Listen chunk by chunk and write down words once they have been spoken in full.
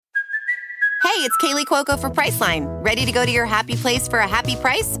Hey, it's Kaylee Cuoco for Priceline. Ready to go to your happy place for a happy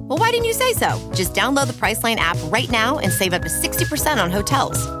price? Well, why didn't you say so? Just download the Priceline app right now and save up to 60% on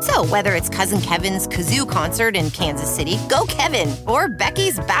hotels. So whether it's Cousin Kevin's Kazoo Concert in Kansas City, go Kevin, or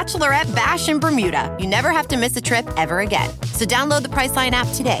Becky's Bachelorette Bash in Bermuda, you never have to miss a trip ever again. So download the Priceline app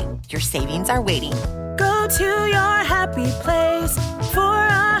today. Your savings are waiting. Go to your happy place for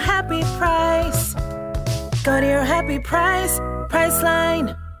a happy price. Go to your happy price,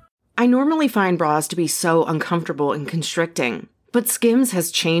 Priceline. I normally find bras to be so uncomfortable and constricting, but Skims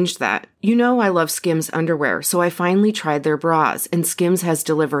has changed that. You know I love Skims underwear, so I finally tried their bras, and Skims has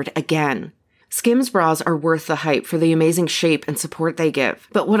delivered again. Skims bras are worth the hype for the amazing shape and support they give,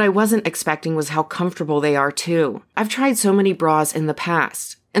 but what I wasn't expecting was how comfortable they are too. I've tried so many bras in the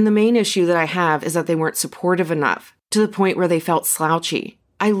past, and the main issue that I have is that they weren't supportive enough, to the point where they felt slouchy.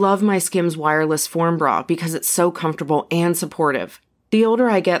 I love my Skims wireless form bra because it's so comfortable and supportive. The older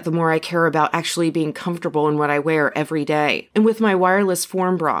I get, the more I care about actually being comfortable in what I wear every day. And with my wireless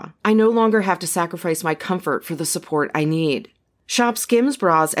form bra, I no longer have to sacrifice my comfort for the support I need. Shop Skims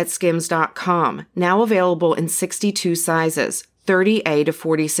bras at skims.com, now available in 62 sizes, 30A to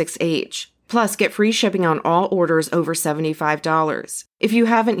 46H. Plus, get free shipping on all orders over $75. If you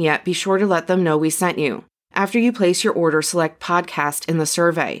haven't yet, be sure to let them know we sent you. After you place your order, select podcast in the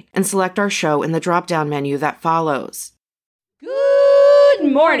survey and select our show in the drop-down menu that follows.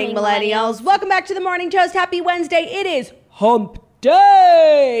 Good morning, millennials. Welcome back to the Morning Toast. Happy Wednesday. It is Hump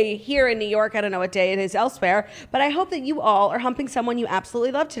Day here in New York. I don't know what day it is elsewhere, but I hope that you all are humping someone you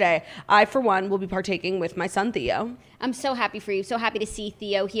absolutely love today. I, for one, will be partaking with my son, Theo. I'm so happy for you. So happy to see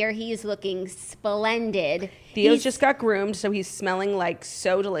Theo here. He is looking splendid. Theo's just got groomed, so he's smelling like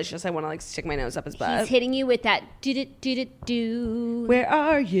so delicious. I want to like stick my nose up his butt. He's hitting you with that do-do-do-do-do. Where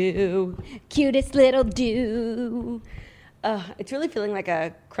are you? Cutest little do. It's really feeling like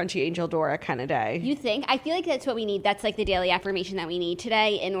a crunchy Angel Dora kind of day. You think? I feel like that's what we need. That's like the daily affirmation that we need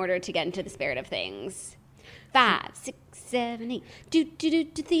today in order to get into the spirit of things. 5, 6, 7, 8.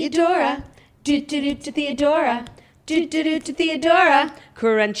 Do-do-do-do Theodora. Do-do-do-do Theodora. Do-do-do-do Theodora.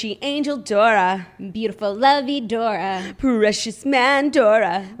 Crunchy Angel Dora. Beautiful lovey Dora. Precious man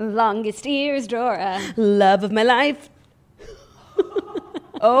Dora. Longest ears Dora. Love of my life.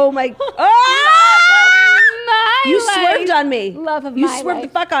 Oh my... Oh! You swerved on me. Love of you my swerved life.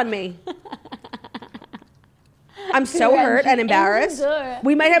 the fuck on me. I'm so hurt and embarrassed.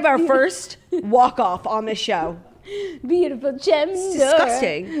 We might have our first walk-off on this show. Beautiful gem It's Dora.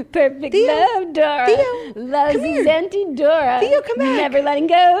 disgusting. Perfect Theo, love Dora. Theo, Loves come here. empty Dora. Theo, come back. Never letting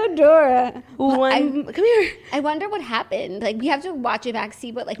go Dora. Come here. I wonder what happened. Like, we have to watch it back,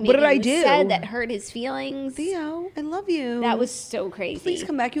 see what like maybe What did I you do? said that hurt his feelings. Theo, I love you. That was so crazy. Please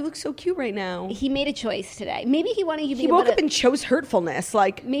come back. You look so cute right now. He made a choice today. Maybe he wanted you to be He able woke to, up and chose hurtfulness.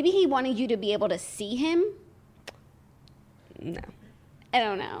 Like, maybe he wanted you to be able to see him. no. I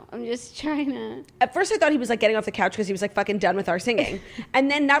don't know. I'm just trying to... At first I thought he was like getting off the couch because he was like fucking done with our singing.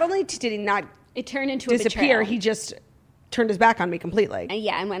 And then not only did he not It turned into a disappear, betrayal. he just turned his back on me completely.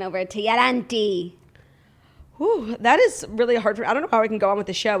 Yeah, and went over to your auntie. Whew, that is really hard for. I don't know how I can go on with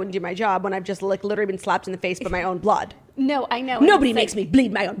the show and do my job when I've just like literally been slapped in the face by my own blood. No, I know. Nobody It's makes like- me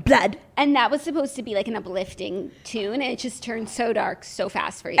bleed my own blood. And that was supposed to be like an uplifting tune, and it just turned so dark so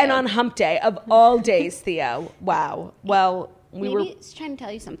fast for you. And on Hump Day of all days, Theo. Wow. Well, Maybe it's trying to tell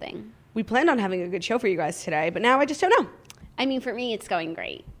you something. we planned on having a good show for you guys today, but now I just don't know. I mean, for me, it's going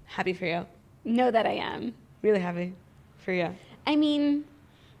great. Happy for you. Know that I am. Really happy for you. I mean,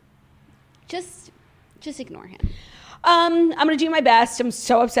 just ignore him. I'm going to do my best. I'm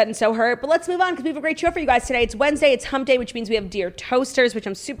so upset and so hurt. But let's move on because we have a great show for you guys today. It's Wednesday. It's Hump Day, which means we have Dear Toasters, which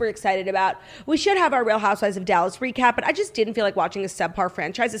I'm super excited about. We should have our Real Housewives of Dallas recap, but I just didn't feel like watching a subpar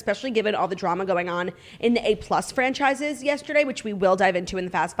franchise, especially given all the drama going on in the A-plus franchises yesterday, which we will dive into in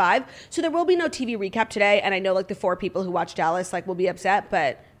the Fast Five. So there will be no TV recap today, and I know like the 4 people who watch Dallas like will be upset,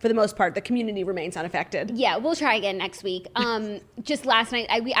 but for the most part, the community remains unaffected. Yeah, we'll try again next week. Just last night,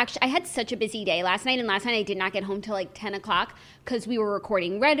 I had such a busy day last night, and last night I did not get home till like 10 o'clock because we were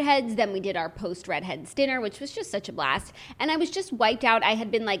recording Redheads. Then we did our post-Redheads dinner, which was just such a blast. And I was just wiped out. I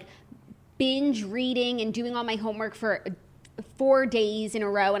had been like binge reading and doing all my homework for 4 days in a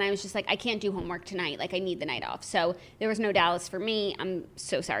row, and I was just like, I can't do homework tonight. Like, I need the night off. So there was no Dallas for me. I'm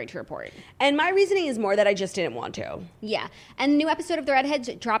so sorry to report. And my reasoning is more that I just didn't want to. Yeah. And the new episode of The Redheads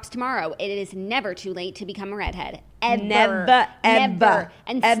drops tomorrow. It is never too late to become a redhead. Ever. Never, ever,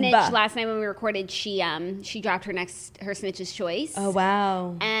 And ever. Snitch, last night when we recorded, she dropped her Snitch's Choice. Oh,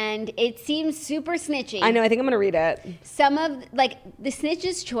 wow. And it seems super snitchy. I know. I think I'm going to read it. Some of, like, the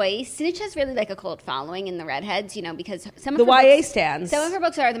Snitch's Choice, Snitch has really, like, a cult following in the redheads, you know, because some of The her YA stands. Some of her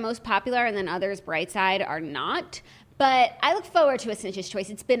books are the most popular, and then others, Brightside, are not. But I look forward to a Snitch's Choice.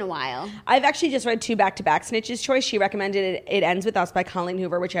 It's been a while. I've actually just read 2 back-to-back Snitch's Choice. She recommended It Ends With Us by Colleen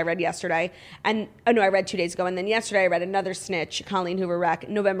Hoover, which I read yesterday. And, I read 2 days ago. And then yesterday I read another Snitch, Colleen Hoover rec,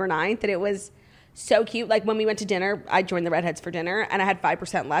 November 9th. And it was so cute. Like, when we went to dinner, I joined the Redheads for dinner. And I had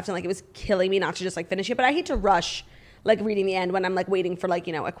 5% left. And, like, it was killing me not to just, like, finish it. But I hate to rush, like, reading the end when I'm, like, waiting for, like,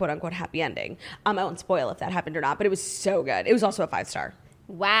 a quote-unquote happy ending. I won't spoil if that happened or not. But it was so good. It was also a 5-star.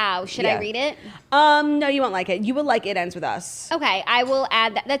 Wow. Should I read it? No, you won't like it. You will like It Ends With Us. Okay, I will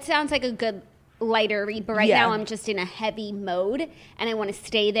add that. That sounds like a good lighter read, but right now I'm just in a heavy mode, and I want to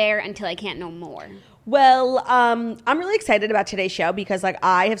stay there until I can't no more. Well, I'm really excited about today's show because, like,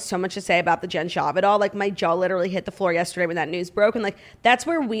 I have so much to say about the Jen Shah of it all. Like, my jaw literally hit the floor yesterday when that news broke, and, like, that's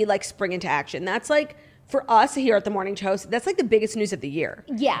where we, like, spring into action. That's, like, for us here at the Morning Toast, that's, like, the biggest news of the year.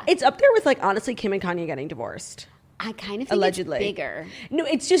 Yeah. It's up there with, like, honestly, Kim and Kanye getting divorced. I kind of think Allegedly. It's bigger. No,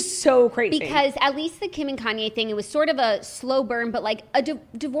 it's just so crazy. Because at least the Kim and Kanye thing, it was sort of a slow burn, but like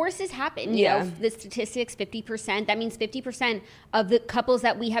divorces happen. You know, the statistics, 50%. That means 50% of the couples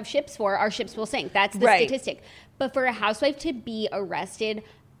that we have ships for, our ships will sink. That's the statistic. But for a housewife to be arrested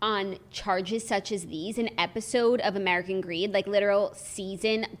on charges such as these, an episode of American Greed, like literal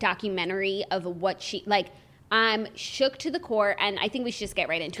season documentary of what she, like, I'm shook to the core, and I think we should just get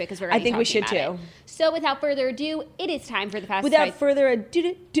right into it because we're already talking about it. So without further ado, it is time for the Fast Without Five. further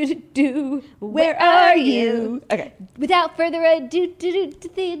ado, where are you? Okay. Without further ado,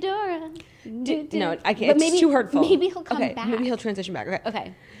 Theodora. No, I can't. It's too hurtful. Maybe he'll come back. Maybe he'll transition back.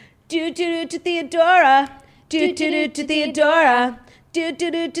 Okay. To Theodora. To Theodora.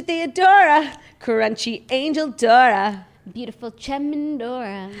 To Theodora. Crunchy angel Dora. Beautiful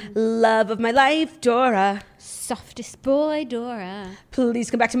Chemindora. Love of my life, Dora. Softest boy, Dora. Please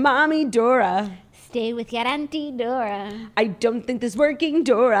come back to mommy, Dora. Stay with your auntie, Dora. I don't think this working,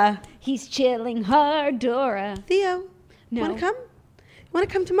 Dora. He's chilling hard, Dora. Theo, no. Wanna come? Wanna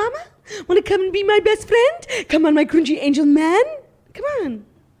come to mama? Wanna come and be my best friend? Come on, my crunchy angel man. Come on.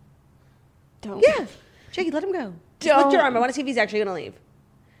 Don't. Yeah. Jackie, let him go. Just lift your arm. I want to see if he's actually gonna leave.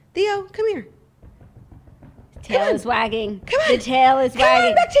 Theo, come here. Tail is wagging. Come on. The tail is wagging. Come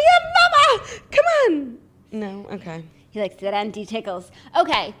on back to your mama. Come on. No, okay. He likes that auntie tickles.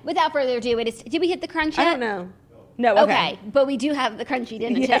 Okay, without further ado, did we hit the crunch yet? I don't know. No, okay. But we do have the crunchy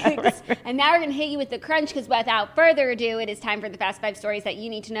dinner tips. Right. And now we're going to hit you with the crunch because without further ado, it is time for the Fast 5 stories that you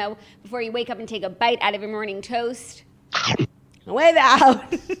need to know before you wake up and take a bite out of your morning toast.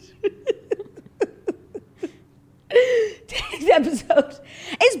 Without. Today's episode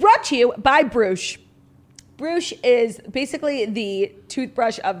is brought to you by Bruche. Bruche is basically the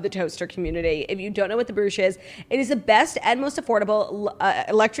toothbrush of the toaster community. If you don't know what the Bruche is, it is the best and most affordable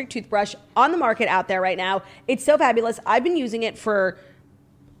electric toothbrush on the market out there right now. It's so fabulous. I've been using it for,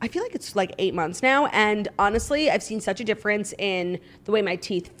 I feel like it's like 8 months now. And honestly, I've seen such a difference in the way my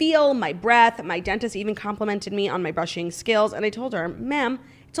teeth feel, my breath. My dentist even complimented me on my brushing skills. And I told her, ma'am,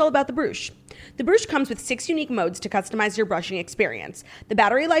 it's all about the Bruche. The Bruche comes with 6 unique modes to customize your brushing experience. The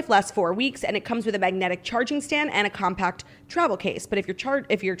battery life lasts 4 weeks, and it comes with a magnetic charging stand and a compact travel case. But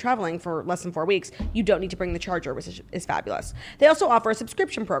if you're traveling for less than 4 weeks, you don't need to bring the charger, which is fabulous. They also offer a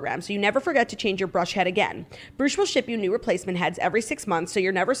subscription program, so you never forget to change your brush head again. Bruche will ship you new replacement heads every 6 months, so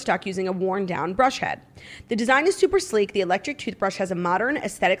you're never stuck using a worn-down brush head. The design is super sleek. The electric toothbrush has a modern,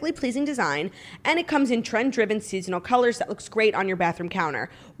 aesthetically pleasing design, and it comes in trend-driven seasonal colors that looks great on your bathroom counter.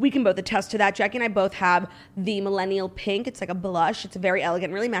 We can both attest to that. Jackie and I both have the millennial pink. It's like a blush. It's very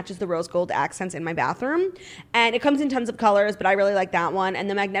elegant. Really matches the rose gold accents in my bathroom. And it comes in tons of colors, but I really like that one. And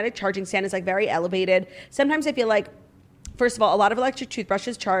the magnetic charging stand is like very elevated. Sometimes I feel like, first of all, a lot of electric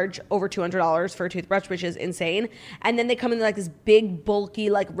toothbrushes charge over $200 for a toothbrush, which is insane. And then they come in like this big,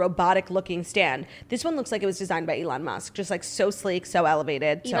 bulky, like robotic looking stand. This one looks like it was designed by Elon Musk. Just like so sleek, so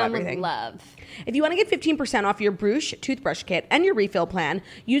elevated, so everything. Would love. If you want to get 15% off your Bruche toothbrush kit and your refill plan,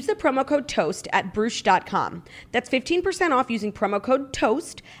 use the promo code TOAST at Bruche.com. That's 15% off using promo code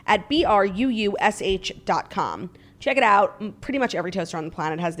TOAST at BRUUSH.com. Check it out. Pretty much every toaster on the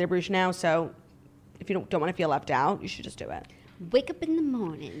planet has their Bruche now, so if you don't want to feel left out, you should just do it. Wake up in the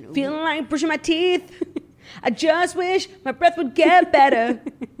morning. Feeling like brushing my teeth. I just wish my breath would get better.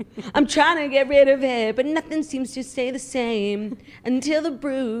 I'm trying to get rid of it, but nothing seems to stay the same until the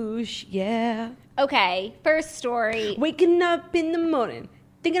Bruche, yeah. Okay, first story. Waking up in the morning,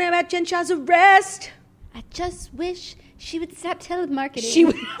 thinking about Jen Shah's arrest. I just wish she would stop telemarketing. She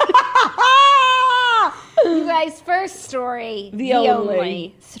would. You guys, first story, the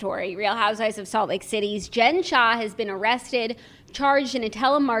only story. Real Housewives of Salt Lake City's Jen Shah has been arrested, charged in a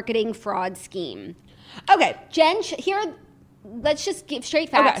telemarketing fraud scheme. Okay. Here let's just give straight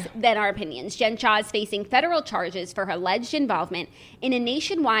facts, then our opinions. Jen Shah is facing federal charges for her alleged involvement in a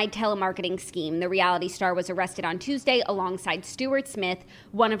nationwide telemarketing scheme. The reality star was arrested on Tuesday alongside Stuart Smith,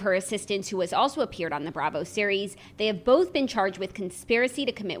 one of her assistants who has also appeared on the Bravo series. They have both been charged with conspiracy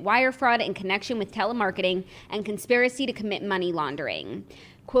to commit wire fraud in connection with telemarketing and conspiracy to commit money laundering.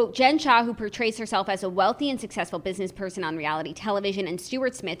 Quote, Jen Shah, who portrays herself as a wealthy and successful business person on reality television, and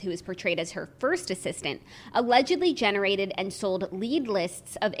Stuart Smith, who is portrayed as her first assistant, allegedly generated and sold lead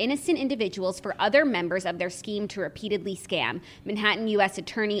lists of innocent individuals for other members of their scheme to repeatedly scam, Manhattan U.S.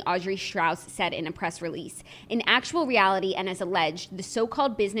 Attorney Audrey Strauss said in a press release. In actual reality, and as alleged, the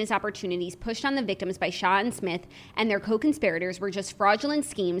so-called business opportunities pushed on the victims by Shah and Smith and their co-conspirators were just fraudulent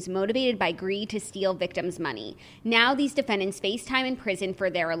schemes motivated by greed to steal victims' money. Now these defendants face time in prison for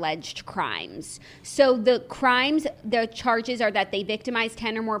their alleged crimes. So the charges are that they victimized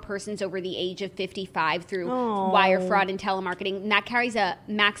 10 or more persons over the age of 55 through wire fraud and telemarketing. And that carries a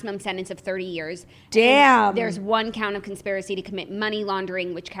maximum sentence of 30 years. Damn. And there's one count of conspiracy to commit money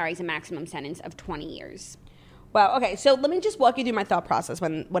laundering, which carries a maximum sentence of 20 years. Wow. Okay. So let me just walk you through my thought process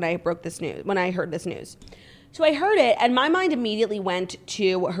when I heard this news. So I heard it, and my mind immediately went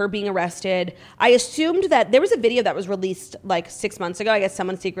to her being arrested. I assumed that there was a video that was released like 6 months ago. I guess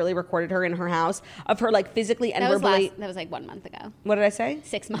someone secretly recorded her in her house of her like physically and verbally. That was like 1 month ago. What did I say?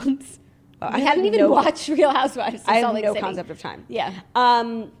 6 months. I hadn't even watched Real Housewives. I have no concept of time. Yeah.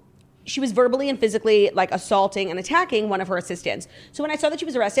 She was verbally and physically like assaulting and attacking one of her assistants. So when I saw that she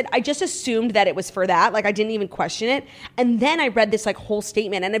was arrested, I just assumed that it was for that. Like I didn't even question it. And then I read this like whole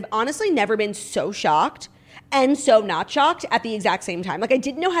statement, and I've honestly never been so shocked and so not shocked at the exact same time. Like I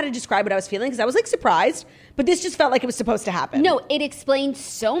didn't know how to describe what I was feeling because I was like surprised, but this just felt like it was supposed to happen. No, it explains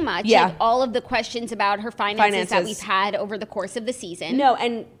so much. Yeah. Like all of the questions about her finances that we've had over the course of the season. No,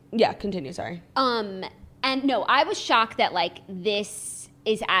 and yeah, continue, sorry. And no, I was shocked that like this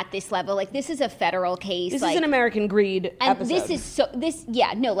is at this level. Like this is a federal case. This like, is an American Greed and episode.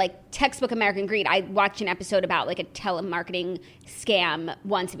 Like textbook American Greed. I watched an episode about like a telemarketing scam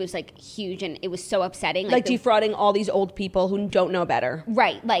once. It was like huge and it was so upsetting. Like defrauding all these old people who don't know better.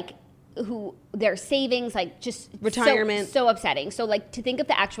 Right. Like who their savings, like just retirement. So upsetting. So like to think of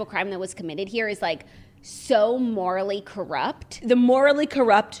the actual crime that was committed here is like so morally corrupt. The morally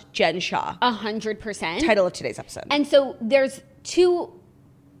corrupt Jen Shah. 100%. Title of today's episode. And so there's two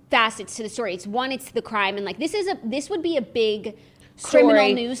facets to the story. It's one, it's the crime, and like this would be a big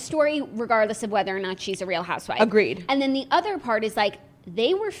criminal news story regardless of whether or not she's a Real Housewife. Agreed. And then the other part is like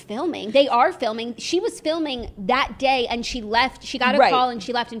they are filming. She was filming that day and she left. She got a call and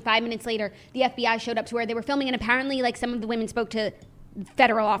she left, and 5 minutes later the FBI showed up to where they were filming, and apparently like some of the women spoke to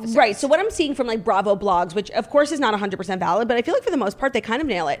federal officers. Right. So what I'm seeing from like Bravo blogs, which of course is not 100% valid, but I feel like for the most part they kind of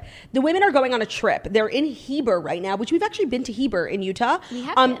nail it. The women are going on a trip. They're in Heber right now, which we've actually been to Heber in Utah. We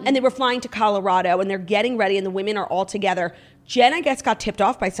have been. And they were flying to Colorado, and they're getting ready, and the women are all together. Jen, I guess, got tipped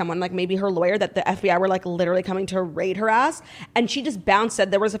off by someone, like maybe her lawyer, that the FBI were like literally coming to raid her ass. And she just bounced,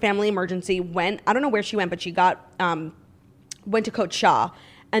 said there was a family emergency, I don't know where she went, but she went to Coach Shah.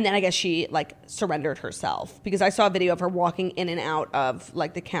 And then I guess she like surrendered herself, because I saw a video of her walking in and out of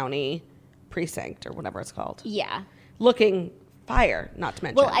like the county precinct or whatever it's called. Yeah. Looking fire, not to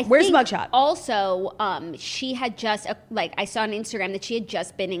mention. Well, where's the mugshot? Also, she had just I saw on Instagram that she had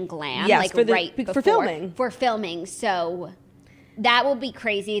just been in Glam, yes, like for filming. For filming, so that will be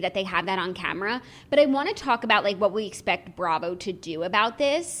crazy that they have that on camera. But I want to talk about like what we expect Bravo to do about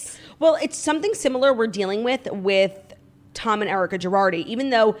this. Well, it's something similar we're dealing with Tom and Erica Girardi.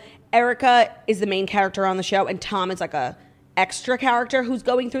 Even though Erica is the main character on the show and Tom is like a extra character who's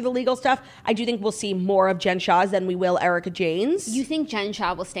going through the legal stuff, I do think we'll see more of Jen Shah's than we will Erica Jane's. You think Jen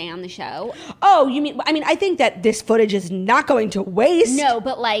Shah will stay on the show? Oh, you mean, I mean, I think that this footage is not going to waste. No,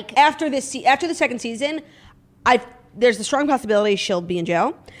 but like after the second season, there's a strong possibility she'll be in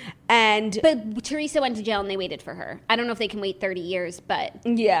jail. But Teresa went to jail and they waited for her. I don't know if they can wait 30 years, but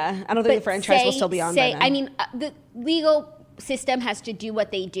yeah, I don't think the franchise will still be on. I mean, the legal system has to do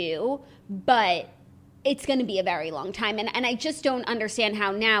what they do, but it's going to be a very long time. And I just don't understand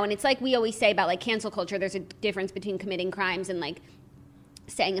how now, and it's like we always say about like cancel culture, there's a difference between committing crimes and like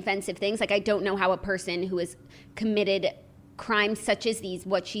saying offensive things. Like I don't know how a person who has committed crimes such as these,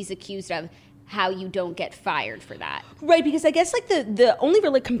 what she's accused of, how you don't get fired for that. Right, because I guess like the only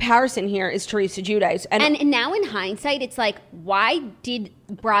really comparison here is Teresa Giudice. And now in hindsight, it's like, why did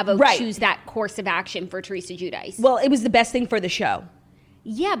Bravo choose that course of action for Teresa Giudice? Well, it was the best thing for the show.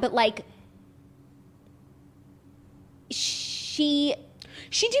 Yeah, but like, she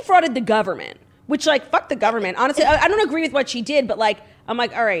defrauded the government, which like, fuck the government. Honestly, I don't agree with what she did, but like, I'm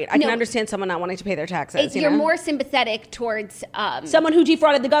like, all right, I can understand someone not wanting to pay their taxes. You're more sympathetic towards someone who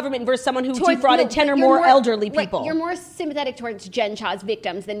defrauded the government versus someone who defrauded 10 or more elderly people. Right, you're more sympathetic towards Jen Shah's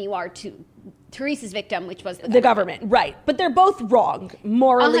victims than you are to Teresa's victim, which was the government. Right. But they're both wrong.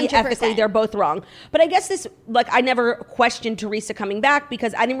 Morally, 100%. ethically, they're both wrong. But I guess this, like, I never questioned Teresa coming back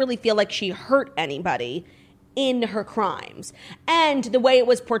because I didn't really feel like she hurt anybody in her crimes. And the way it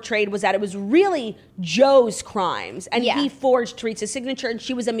was portrayed was that it was really Joe's crimes. And he forged Teresa's signature and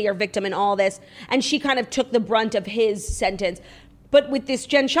she was a mere victim in all this. And she kind of took the brunt of his sentence. But with this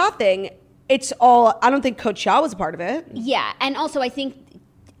Jen Shah thing, it's all, I don't think Coach Shah was a part of it. Yeah. And also I think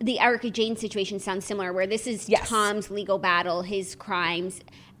the Erica Jane situation sounds similar, where this is Tom's legal battle, his crimes,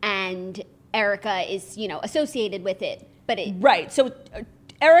 and Erica is, associated with it. But right. So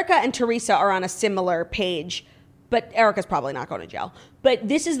Erica and Teresa are on a similar page, but Erica's probably not going to jail. But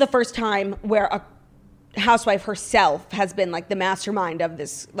this is the first time where a housewife herself has been like the mastermind of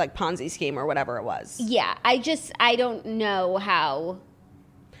this like Ponzi scheme or whatever it was. Yeah. I don't know how.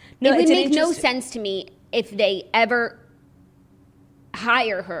 No, it would make no sense to me if they ever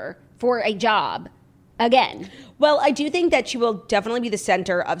hire her for a job again. Well, I do think that she will definitely be the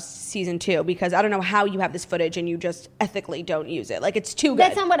center of season 2 because I don't know how you have this footage and you just ethically don't use it. Like, it's too good.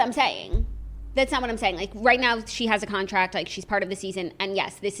 That's not what I'm saying. Like, right now she has a contract, like, she's part of the season, and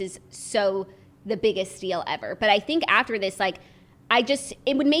yes, this is so the biggest deal ever. But I think after this, like,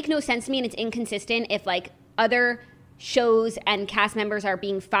 it would make no sense to me, and it's inconsistent if, like, other shows and cast members are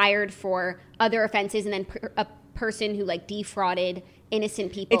being fired for other offenses and then a person who, like, defrauded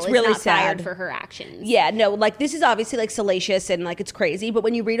innocent people it's really not sad. Fired for her actions. Yeah, no, like, this is obviously like salacious and like it's crazy, but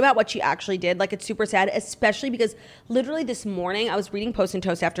when you read about what she actually did, like, it's super sad, especially because literally this morning I was reading Post and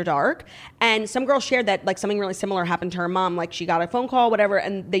Toast After Dark and some girl shared that like something really similar happened to her mom. Like, she got a phone call, whatever,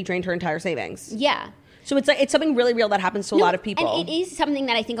 and they drained her entire savings. Yeah. So it's like, it's something really real that happens to a lot of people. And it is something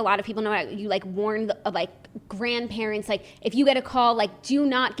that I think a lot of people know. You like warn like grandparents, like, if you get a call, like, do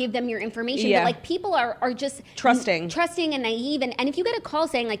not give them your information. Yeah. But like, people are just trusting and naive. And if you get a call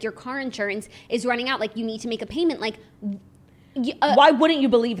saying like your car insurance is running out, like you need to make a payment, like why wouldn't you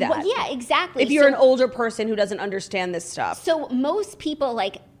believe that? Well, yeah, exactly. If you're an older person who doesn't understand this stuff. So most people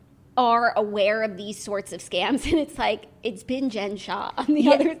like are aware of these sorts of scams, and it's like, it's been Jen Shah on the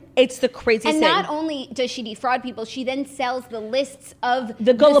other. It's the craziest thing. And not only does she defraud people, she then sells the lists of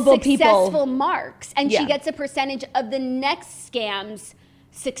the gullible successful people marks, and she gets a percentage of the next scam's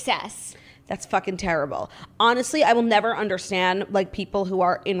success. That's fucking terrible. Honestly, I will never understand like people who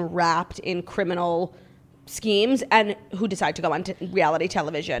are enwrapped in criminal schemes and who decide to go on reality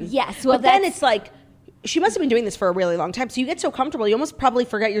television. Yes, well, but then it's like, she must have been doing this for a really long time. So you get so comfortable, you almost probably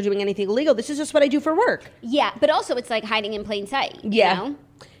forget you're doing anything illegal. This is just what I do for work. Yeah, but also it's like hiding in plain sight. Yeah. You know?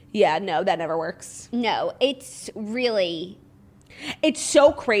 Yeah, no, that never works. No, it's really... It's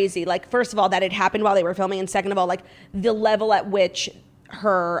so crazy. Like, first of all, that it happened while they were filming. And second of all, like, the level at which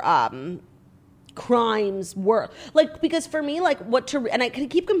her crimes were. Like, because for me, like, and I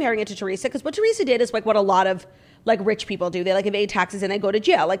keep comparing it to Teresa, because what Teresa did is, like, what a lot of, like, rich people do. They, like, evade taxes and they go to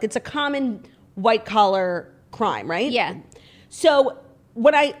jail. Like, it's a common white collar crime, right? Yeah. So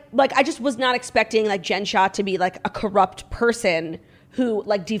when I just was not expecting like Jen Shah to be like a corrupt person who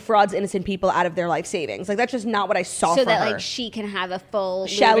like defrauds innocent people out of their life savings. Like, that's just not what I saw for her. So that like she can have a full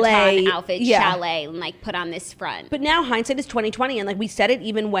chalet Louis Vuitton outfit, chalet, and like put on this front. But now hindsight is 2020, and like we said it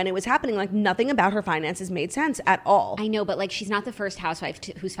even when it was happening. Like, nothing about her finances made sense at all. I know, but like she's not the first housewife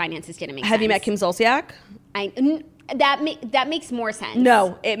whose finances didn't make sense. Have you met Kim Zolciak? That makes more sense.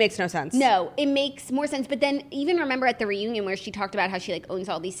 No, it makes no sense. No, it makes more sense. But then even remember at the reunion where she talked about how she like owns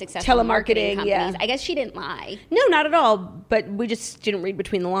all these successful telemarketing companies. Yeah. I guess she didn't lie. No, not at all. But we just didn't read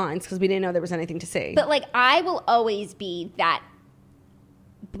between the lines because we didn't know there was anything to see. But like, I will always be that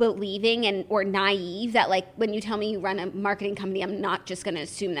believing or naive that like when you tell me you run a marketing company, I'm not just going to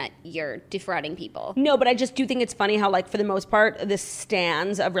assume that you're defrauding people. No, but I just do think it's funny how like for the most part the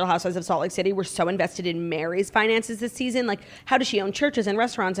stans of Real Housewives of Salt Lake City were so invested in Mary's finances this season. Like, how does she own churches and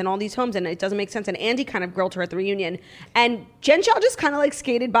restaurants and all these homes, and it doesn't make sense. And Andy kind of grilled her at the reunion, and Jen Shah just kind of like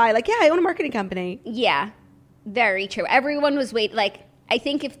skated by like, yeah, I own a marketing company. Yeah, very true. Everyone was like, I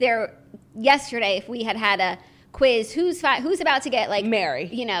think yesterday if we had a quiz, who's about to get like Mary,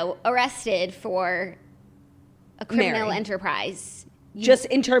 arrested for a criminal enterprise, just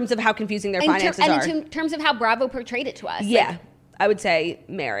in terms of how confusing their finances are, and in terms of how Bravo portrayed it to us. Yeah, I would say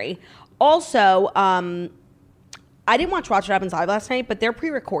Mary. Also, I didn't watch What Happens Live last night, but they're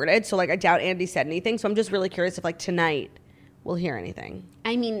pre-recorded, so like I doubt Andy said anything. So I'm just really curious if like tonight we'll hear anything.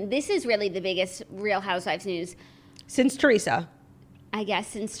 I mean, this is really the biggest Real Housewives news since Teresa. I guess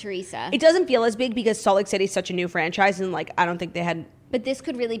since Teresa. It doesn't feel as big because Salt Lake City is such a new franchise, and like I don't think they had But this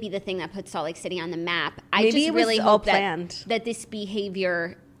could really be the thing that puts Salt Lake City on the map. I Maybe just it was really all hope planned. that this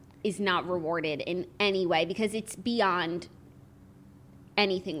behavior is not rewarded in any way because it's beyond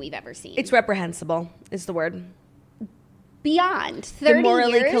anything we've ever seen. It's reprehensible is the word. Beyond 30 The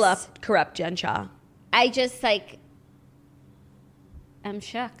morally years. corrupt Jen Shah. I just I'm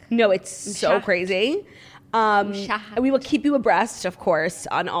shook. No, it's so shocked. crazy. shocked. We will keep you abreast, of course,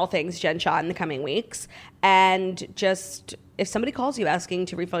 on all things Jen Shah in the coming weeks. And just, if somebody calls you asking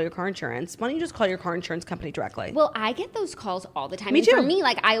to refill your car insurance, why don't you just call your car insurance company directly? Well, I get those calls all the time. Me And too. For me,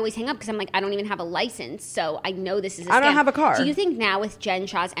 I always hang up because I'm like, I don't even have a license, so I know this is a scam. I don't have a car. Do you think now with Jen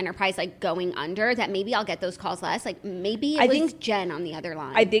Shah's enterprise going under that maybe I'll get those calls less? Maybe I it was think- Jen on the other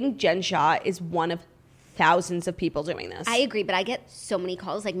line. I think Jen Shah is one of thousands of people doing this. I agree, but I get so many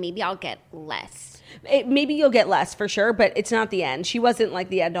calls. Maybe I'll get less. Maybe you'll get less for sure, but it's not the end. She wasn't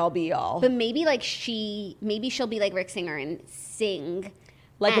the end all be all. But maybe she'll be like Rick Singer and sing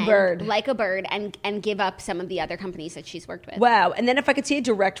Like a bird. like a bird, and give up some of the other companies that she's worked with. Wow. And then if I could see a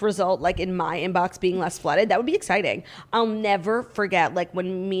direct result, in my inbox being less flooded, that would be exciting. I'll never forget,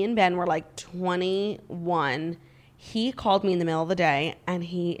 when me and Ben were 21, he called me in the middle of the day and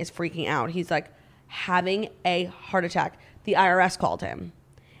he is freaking out. He's having a heart attack. The IRS called him.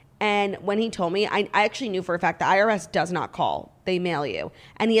 And when he told me, I actually knew for a fact the IRS does not call. They mail you.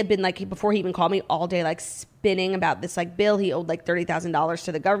 And he had been, before he even called me, all day, spinning about this, bill. He owed, $30,000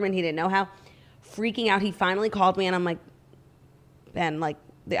 to the government. He didn't know how. Freaking out. He finally called me, and I'm like, Ben,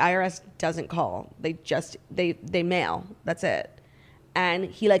 the IRS doesn't call. They just, they mail. That's it. And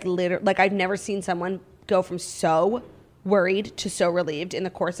he, literally, I've never seen someone go from so worried to so relieved in the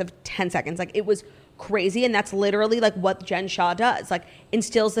course of 10 seconds. It was crazy, and that's literally what Jen Shah does.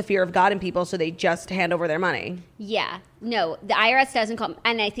 Instills the fear of God in people so they just hand over their money. Yeah. No, the IRS doesn't call.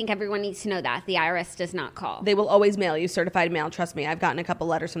 And I think everyone needs to know that. The IRS does not call. They will always mail you certified mail. Trust me, I've gotten a couple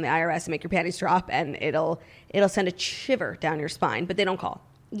letters from the IRS to make your panties drop, and it'll send a shiver down your spine, but they don't call.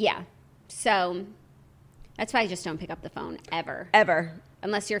 Yeah. So that's why I just don't pick up the phone ever. Ever.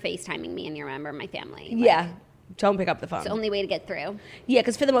 Unless you're FaceTiming me and you're a member of my family. Yeah. Don't pick up the phone. It's the only way to get through. Yeah,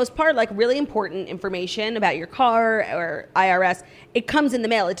 because for the most part, really important information about your car or IRS, it comes in the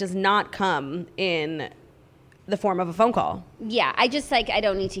mail. It does not come in the form of a phone call. Yeah, I just I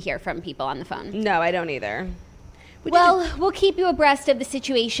don't need to hear from people on the phone. No, I don't either. We'll keep you abreast of the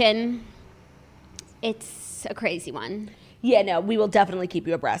situation. It's a crazy one. Yeah, no, we will definitely keep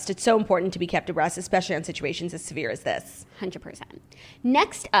you abreast. It's so important to be kept abreast, especially on situations as severe as this. 100%.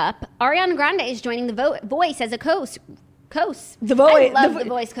 Next up, Ariana Grande is joining The Voice as a host. The Voice. I love The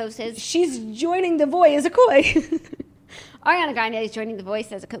Voice hosts. She's joining The Voice as a koi. Ariana Grande is joining The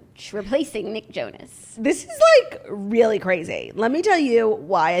Voice as a coach, replacing Nick Jonas. This is really crazy. Let me tell you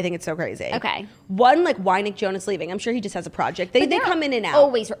why I think it's so crazy. Okay. One, why Nick Jonas leaving? I'm sure he just has a project. They come in and out.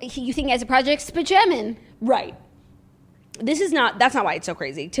 Always. You think he has a project? Spajamin. Right. That's not why it's so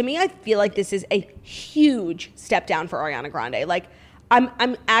crazy. To me, I feel like this is a huge step down for Ariana Grande.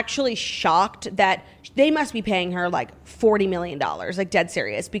 I'm actually shocked that they must be paying her $40 million, dead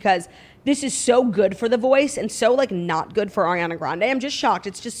serious, because this is so good for The Voice and so not good for Ariana Grande. I'm just shocked.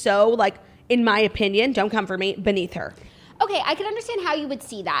 It's just so in my opinion, don't come for me, beneath her. Okay, I can understand how you would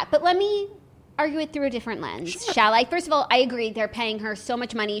see that, but let me argue it through a different lens. Sure. Shall I? First of all, I agree. They're paying her so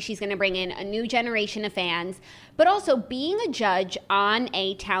much money. She's going to bring in a new generation of fans. But also, being a judge on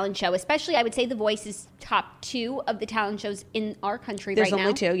a talent show, especially, I would say The Voice is top 2 of the talent shows in our country right now. There's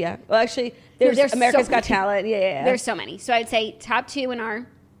only 2, yeah. Well, actually, there's America's Got Talent. Yeah. There's so many. So I would say top 2 in our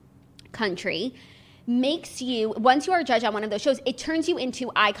country. Makes you, once you are a judge on one of those shows, it turns you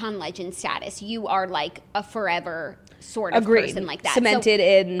into icon legend status. You are a forever sort of person like that. Cemented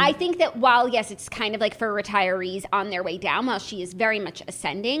in. I think that while, yes, it's kind of for retirees on their way down, while she is very much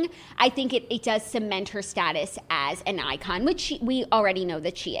ascending, I think it does cement her status as an icon, which we already know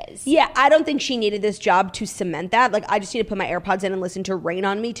that she is. Yeah, I don't think she needed this job to cement that. I just need to put my AirPods in and listen to Rain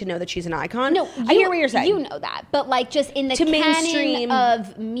on Me to know that she's an icon. No, I hear what you're saying. You know that. But just in the to canon mainstream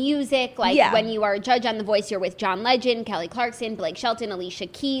of music, when you are a judge on The Voice, you're with John Legend, Kelly Clarkson, Blake Shelton, Alicia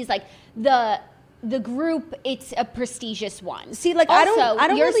Keys, the group, it's a prestigious one. See, I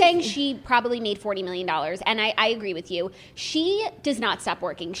don't you're really saying she probably made $40 million, and I agree with you. She does not stop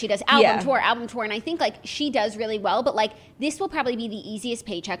working. She does album tour, and I think she does really well, but this will probably be the easiest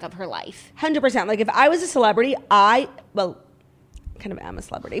paycheck of her life. 100%. If I was a celebrity, kind of am a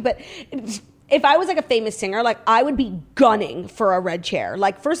celebrity, but if I was like a famous singer, like I would be gunning for a red chair.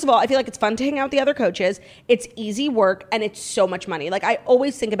 Like, first of all, I feel like it's fun to hang out with the other coaches. It's easy work and it's so much money. Like, I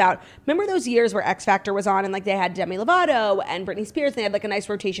always think about, remember those years where X Factor was on and like they had Demi Lovato and Britney Spears and they had like a nice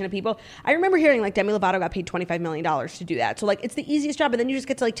rotation of people. I remember hearing like Demi Lovato got paid $25 million to do that. So like it's the easiest job, and then you just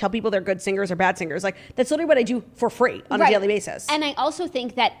get to like tell people they're good singers or bad singers. Like that's literally what I do for free on a daily basis. And I also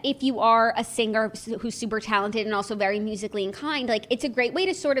think that if you are a singer who's super talented and also very musically inclined, like it's a great way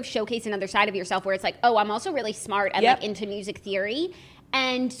to sort of showcase another side of yourself where it's like, oh, I'm also really smart and like into music theory.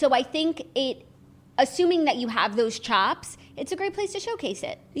 And so I think assuming that you have those chops, it's a great place to showcase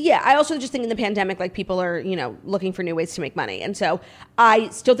it. Yeah, I also just think in the pandemic, like people are, looking for new ways to make money. And so I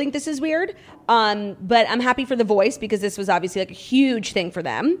still think this is weird, but I'm happy for The Voice because this was obviously like a huge thing for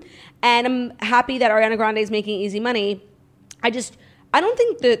them. And I'm happy that Ariana Grande is making easy money. I don't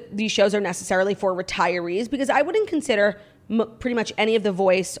think that these shows are necessarily for retirees because I wouldn't consider pretty much any of The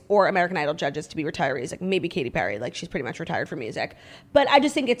Voice or American Idol judges to be retirees. Like maybe Katy Perry, like she's pretty much retired from music. But I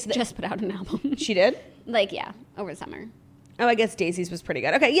just think it's just put out an album. She did? Like yeah, over the summer. Oh, I guess Daisy's was pretty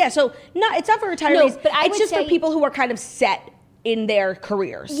good. Okay, yeah. So it's not for retirees, but it's just for people who are kind of set in their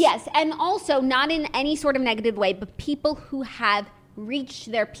careers. Yes, and also not in any sort of negative way, but people who have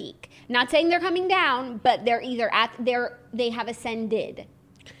reached their peak. Not saying they're coming down, but they're either they have ascended.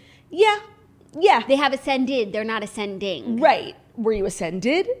 Yeah. They have ascended, they're not ascending. Right. Were you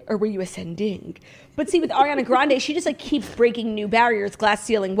ascended or were you ascending? But see, with Ariana Grande, she just like keeps breaking new barriers, glass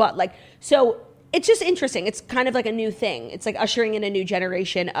ceiling, so it's just interesting. It's kind of like a new thing. It's like ushering in a new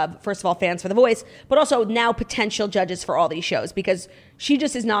generation of, first of all, fans for The Voice, but also now potential judges for all these shows because she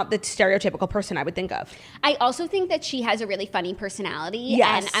just is not the stereotypical person I would think of. I also think that she has a really funny personality.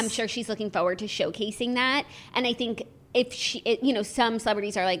 Yes. And I'm sure she's looking forward to showcasing that. And I think if some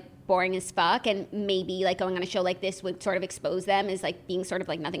celebrities are like boring as fuck and maybe like going on a show like this would sort of expose them as like being sort of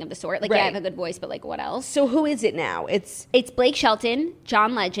like nothing of the sort. Like, yeah, I have a good voice, but like what else? So who is it now? It's Blake Shelton,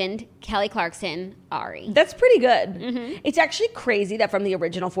 John Legend, Kelly Clarkson, Ari. That's pretty good. Mm-hmm. It's actually crazy that from the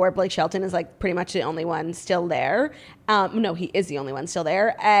original four, Blake Shelton is like pretty much the only one still there. No, he is the only one still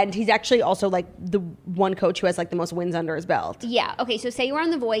there. And he's actually also like the one coach who has like the most wins under his belt. Yeah. Okay. So say you were on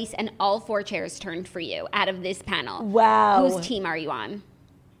The Voice and all four chairs turned for you out of this panel. Wow. Whose team are you on?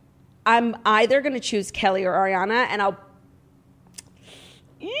 I'm either going to choose Kelly or Ariana, and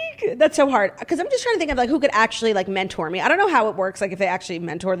that's so hard because I'm just trying to think of like who could actually like mentor me. I don't know how it works, like if they actually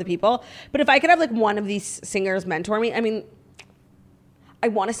mentor the people, but if I could have like one of these singers mentor me, I mean, I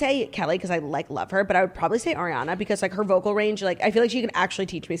want to say Kelly because I like love her, but I would probably say Ariana because like her vocal range, like I feel like she can actually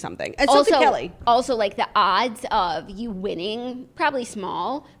teach me something. And so could Kelly. Also, like the odds of you winning probably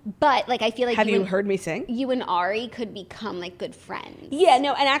small, but like I feel like have you heard me sing? You and Ari could become like good friends. Yeah,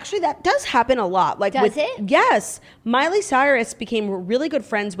 no, and actually that does happen a lot. Like does it? Yes, Miley Cyrus became really good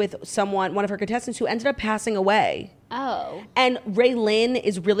friends with one of her contestants who ended up passing away. Oh. And Ray Lynn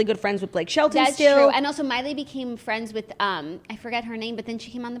is really good friends with Blake Shelton That's still. True. And also Miley became friends with, I forget her name, but then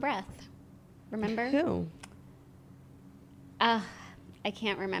she came on The Breath. Remember? Who? I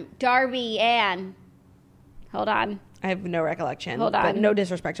can't remember. Darby Ann. Hold on. I have no recollection. Hold on. But no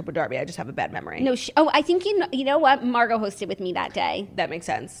disrespect to Darby. I just have a bad memory. No. I think you know what? Margot hosted with me that day. That makes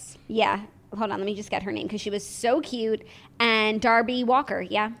sense. Yeah. Hold on. Let me just get her name because she was so cute. And Darby Walker.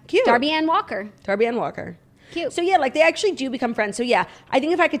 Yeah. Cute. Darby Ann Walker. Darby Ann Walker. Cute. So yeah, like they actually do become friends. So yeah, I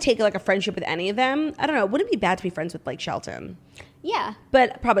think if I could take like a friendship with any of them, I don't know, it wouldn't be bad to be friends with Blake Shelton. Yeah.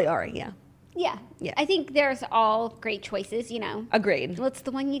 But probably Ari, yeah. Yeah. Yeah. I think there's all great choices, Agreed. What's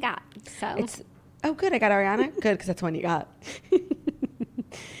the one you got? So good, I got Ariana. Good, because that's the one you got.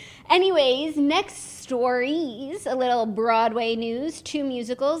 Anyways, next stories, a little Broadway news, 2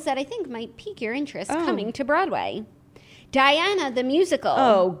 musicals that I think might pique your interest coming to Broadway. Diana the Musical.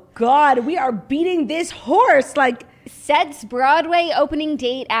 Oh, God, we are beating this horse. Like, sets Broadway opening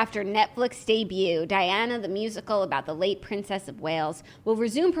date after Netflix debut. Diana the Musical, about the late Princess of Wales, will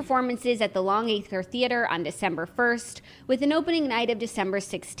resume performances at the Longacre Theatre on December 1st, with an opening night of December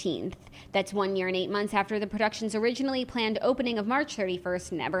 16th. That's 1 year and 8 months after the production's originally planned opening of March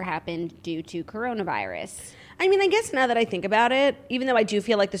 31st never happened due to coronavirus. I mean, I guess now that I think about it, even though I do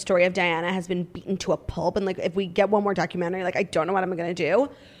feel like the story of Diana has been beaten to a pulp, and like if we get one more documentary, like I don't know what I'm going to do.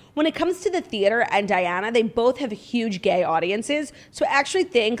 When it comes to the theater and Diana, they both have huge gay audiences, so I actually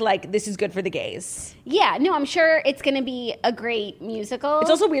think like this is good for the gays. Yeah, no, I'm sure it's going to be a great musical. It's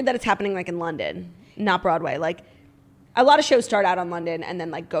also weird that it's happening like in London, not Broadway. Like a lot of shows start out on London and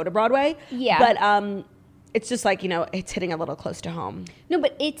then like go to Broadway. Yeah. But it's just like, it's hitting a little close to home. No,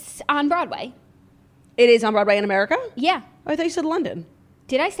 but it's on Broadway. It is on Broadway in America? Yeah. Oh, I thought you said London.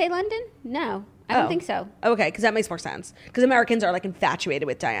 Did I say London? No, I don't think so. Okay, because that makes more sense. Because Americans are like infatuated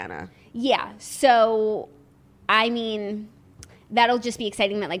with Diana. Yeah. So, I mean, that'll just be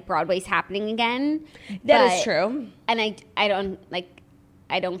exciting that like Broadway's happening again. That is true. And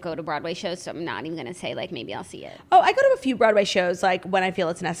I don't go to Broadway shows, so I'm not even going to say like maybe I'll see it. Oh, I go to a few Broadway shows like when I feel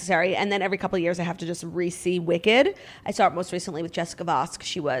it's necessary, and then every couple of years I have to just re-see Wicked. I saw it most recently with Jessica Vosk.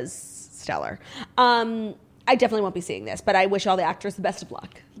 She was stellar. I definitely won't be seeing this, but I wish all the actors the best of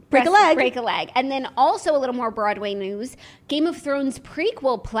luck. Break a leg. Break a leg. And then also a little more Broadway news. Game of Thrones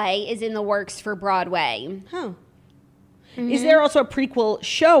prequel play is in the works for Broadway. Oh. Mm-hmm. Is there also a prequel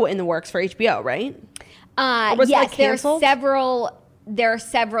show in the works for HBO, right? Or was it, like, canceled? There are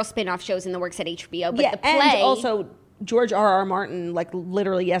several spin-off shows in the works at HBO, but the play... And also George R.R. Martin, like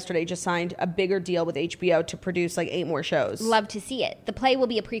literally yesterday, just signed a bigger deal with HBO to produce like 8 more shows. Love to see it. The play will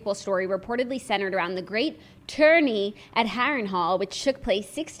be a prequel story reportedly centered around the great tourney at Harrenhal, which took place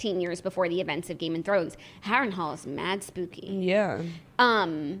 16 years before the events of Game of Thrones. Harrenhal is mad spooky. Yeah.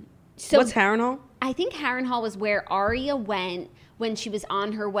 So what's Harrenhal? I think Harrenhal was where Arya went when she was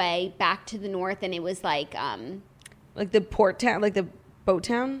on her way back to the north, and it was like the port town, like the boat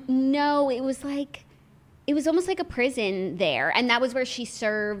town? No, it was almost like a prison there, and that was where she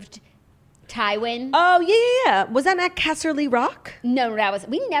served Tywin. Oh, yeah. Was that at Casterly Rock? No,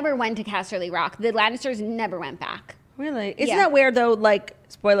 we never went to Casterly Rock. The Lannisters never went back. Really? Isn't that where, though, like,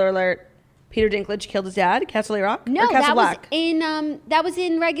 spoiler alert, Peter Dinklage killed his dad, Casterly Rock? No, or Castle Black? That was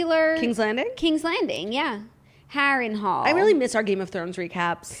in regular... King's Landing? King's Landing, yeah. Harrenhal. I really miss our Game of Thrones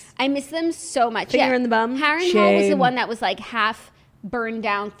recaps. I miss them so much. Finger in the bum? Harrenhal was the one that was, like, half... burned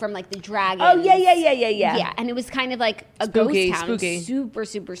down from like the dragons. Oh yeah. Yeah, and it was kind of like a ghost town. Spooky. Super,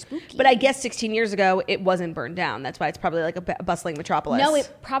 super spooky. But I guess 16 years ago, it wasn't burned down. That's why it's probably like a bustling metropolis. No,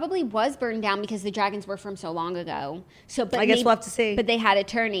 it probably was burned down because the dragons were from so long ago. But I guess we'll have to see. But they had a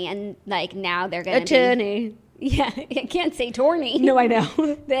tourney, and like now they're going to Attorney. Yeah, I can't say tourney. No, I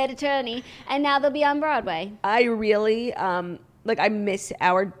know. They had a tourney, and now they'll be on Broadway. I really... I miss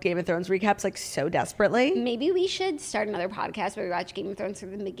our Game of Thrones recaps like so desperately. Maybe we should start another podcast where we watch Game of Thrones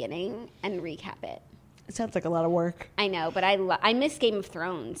from the beginning and recap it. It sounds like a lot of work. I know, but I miss Game of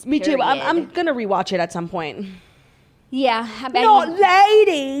Thrones. Me too. I'm gonna rewatch it at some point. Yeah, not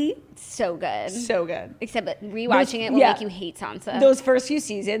lady. So good, so good. Except that rewatching it will make you hate Sansa. Those first few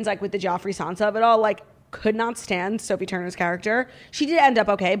seasons, like with the Joffrey Sansa of it all, like. Could not stand Sophie Turner's character. She did end up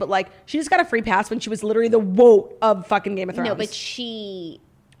okay, but like she just got a free pass when she was literally the woat of fucking Game of Thrones. No, but she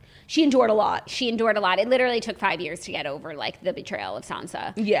endured a lot. She endured a lot. It literally took 5 years to get over like the betrayal of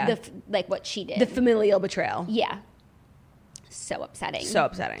Sansa. Yeah, like what she did. The familial betrayal. Yeah. So upsetting. So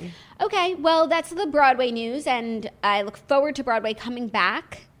upsetting. Okay, well that's the Broadway news, and I look forward to Broadway coming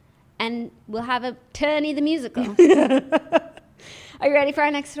back, and we'll have a Tourney the musical. Are you ready for our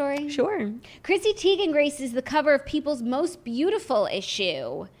next story? Sure. Chrissy Teigen graces the cover of People's Most Beautiful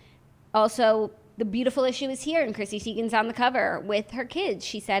issue. Also, the beautiful issue is here, and Chrissy Teigen's on the cover with her kids.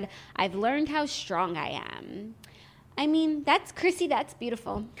 She said, "I've learned how strong I am." I mean, that's Chrissy. That's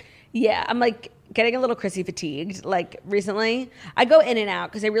beautiful. Yeah, I'm like getting a little Chrissy fatigued. Like recently, I go in and out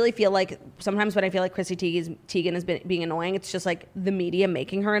because I really feel like sometimes when I feel like Chrissy Teigen has been being annoying, it's just like the media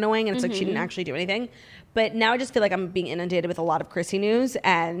making her annoying, and it's like she didn't actually do anything. But now I just feel like I'm being inundated with a lot of Chrissy news,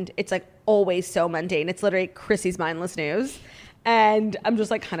 and it's like always so mundane. It's literally Chrissy's mindless news. And I'm just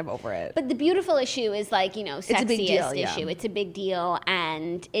like kind of over it. But the beautiful issue is like, you know, sexiest it's a big deal, yeah. issue. It's a big deal,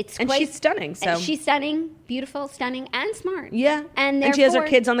 and it's and she's stunning. So she's stunning, beautiful, stunning, and smart. Yeah, and she has her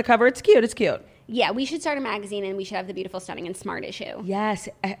kids on the cover. It's cute. It's cute. Yeah, we should start a magazine, and we should have the beautiful, stunning, and smart issue. Yes,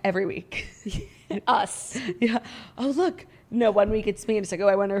 every week. Us. Yeah. Oh look. No, 1 week it's me, and it's like, oh,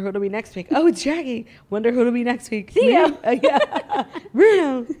 I wonder who it'll be next week. Oh, it's Jackie. Wonder who it'll be next week. Yeah. Yeah.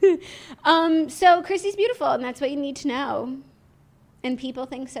 Bruno. So Chrissy's beautiful, and that's what you need to know. And people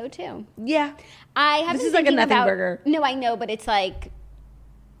think so too. Yeah. This is like a nothing burger. No, I know, but it's like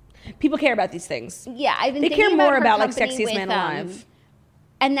people care about these things. Yeah, I've been. They thinking care more about like company Sexiest Man Alive.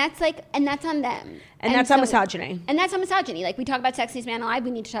 And that's on them. And that's on misogyny. And that's on misogyny. Like we talk about Sexiest Man Alive, we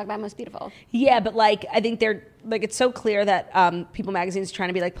need to talk about Most Beautiful. Yeah, but like I think they're like it's so clear that People Magazine is trying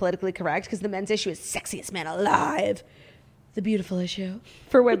to be like politically correct because the men's issue is Sexiest Man Alive, the beautiful issue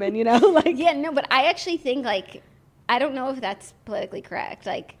for women. You know, like yeah, no, but I actually think like I don't know if that's politically correct.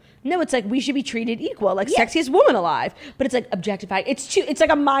 Like no, it's like we should be treated equal, like Sexiest Woman Alive. But it's like objectified. It's like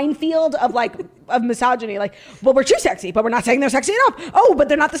a minefield of like of misogyny. Like, well, we're too sexy, but we're not saying they're sexy enough. Oh, but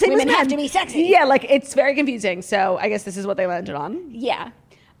they're not the same Women as men. have to be sexy. Yeah, like it's very confusing. So I guess this is what they landed on. Yeah.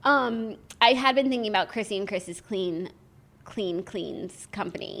 I had been thinking about Chrissy and Chris's Clean Cleans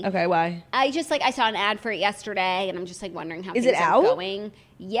company. Okay, why? I saw an ad for it yesterday, and I'm just like wondering how is things it are out? going.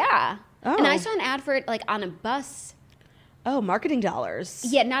 Yeah. Oh. And I saw an ad for it like on a bus. Oh, marketing dollars.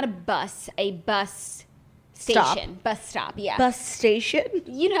 Yeah, not a bus station. Bus stop, yeah. Bus station?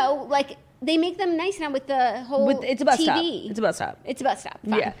 You know, like they make them nice now with the whole it's a bus TV. stop. It's a bus stop. It's a bus stop.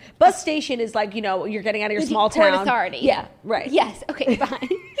 Fine. Yeah. Bus station is like, you know, you're getting out of your small Port town. Authority. Yeah, right. Yes, okay, fine.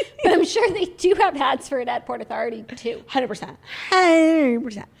 But I'm sure they do have ads for it at Port Authority too. 100%.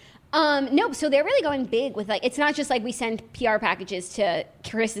 100%. No, so they're really going big with like, it's not just like we send PR packages to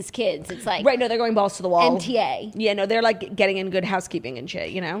Chris's kids. It's like, Right, no, they're going balls to the wall. MTA. Yeah, no, they're like getting in good housekeeping and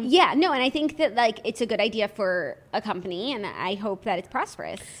shit, you know? Yeah, no, and I think that like it's a good idea for a company, and I hope that it's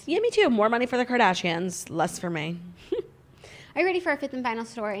prosperous. Yeah, me too. More money for the Kardashians, less for me. Are you ready for our fifth and final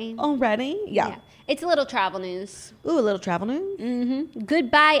story? Already? Yeah. It's a little travel news. Ooh, a little travel news? Mm-hmm.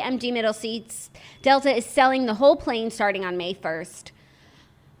 Goodbye, empty middle seats. Delta is selling the whole plane starting on May 1st.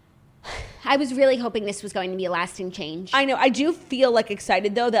 I was really hoping this was going to be a lasting change. I know. I do feel like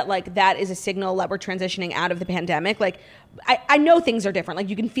excited though that like that is a signal that we're transitioning out of the pandemic. Like I know things are different. Like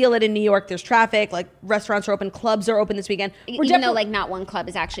you can feel it in New York. There's traffic. Like restaurants are open. Clubs are open this weekend. Even though like not one club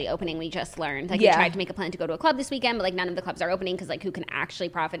is actually opening, we just learned. Like we tried to make a plan to go to a club this weekend, but like none of the clubs are opening because like who can actually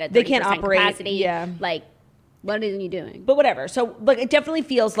profit at 30% they can't operate capacity? Yeah. Like what are you doing? But whatever. So like it definitely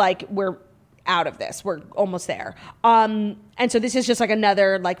feels like we're out of this. We're almost there. And so this is just like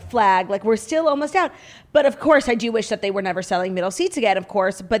another like flag, like we're still almost out. But of course, I do wish that they were never selling middle seats again, of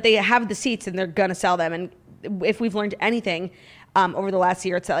course, but they have the seats and they're going to sell them. And if we've learned anything over the last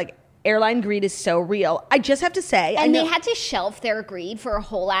year, it's that like airline greed is so real. I just have to say. And they had to shelf their greed for a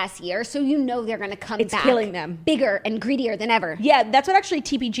whole ass year. So you know they're going to come back. It's killing them. Bigger and greedier than ever. Yeah, that's what actually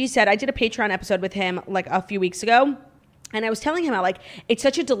TPG said. I did a Patreon episode with him like a few weeks ago. And I was telling him how, like, it's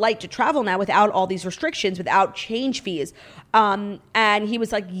such a delight to travel now without all these restrictions, without change fees. And he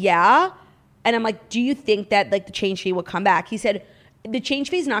was like, yeah. And I'm like, do you think that, like, the change fee will come back? He said, the change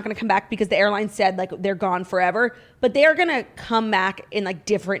fee is not going to come back because the airline said, like, they're gone forever. But they are going to come back in, like,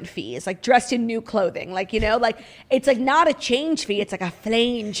 different fees, like, dressed in new clothing. Like, you know, like, it's, like, not a change fee. It's, like, a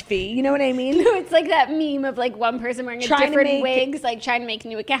flange fee. You know what I mean? No, it's like that meme of, like, one person wearing different wigs, like, trying to make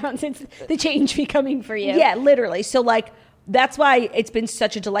new accounts. It's the change fee coming for you. Yeah, literally. So, like, that's why it's been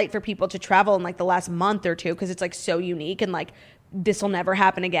such a delight for people to travel in like the last month or two because it's like so unique and like this will never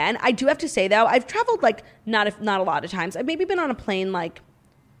happen again. I do have to say though, I've traveled like not a lot of times. I've maybe been on a plane like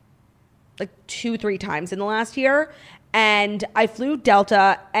 2-3 times in the last year. And I flew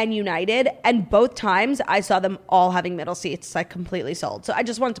Delta and United, and both times I saw them all having middle seats, like completely sold. So I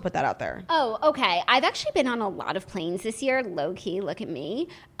just wanted to put that out there. Oh, okay. I've actually been on a lot of planes this year. Low key, look at me.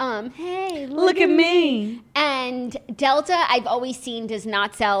 Hey, look at me. And Delta, I've always seen does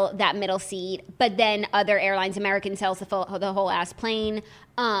not sell that middle seat, but then other airlines, American sells the whole ass plane.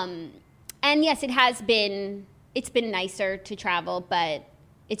 And yes, it's been nicer to travel, but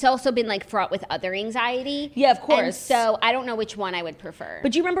it's also been like fraught with other anxiety. Yeah, of course. And so I don't know which one I would prefer.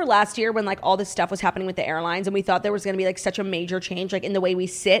 But do you remember last year when like all this stuff was happening with the airlines and we thought there was going to be like such a major change like in the way we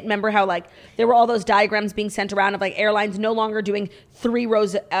sit? Remember how like there were all those diagrams being sent around of like airlines no longer doing 2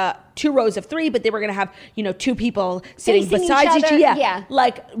 rows of 3, but they were going to have, you know, 2 people sitting facing besides each other. Yeah.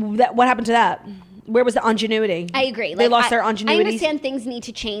 Like that, what happened to that? Where was the ingenuity? I agree. They lost their ingenuity. I understand things need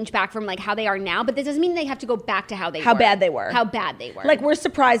to change back from like how they are now, but this doesn't mean they have to go back to how bad they were. How bad they were. Like we're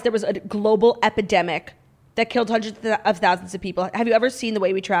surprised there was a global epidemic that killed hundreds of thousands of people. Have you ever seen the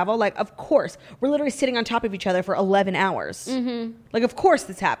way we travel? Like, of course. We're literally sitting on top of each other for 11 hours. Mm-hmm. Like, of course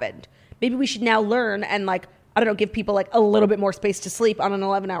this happened. Maybe we should now learn and like, I don't know, give people like a little bit more space to sleep on an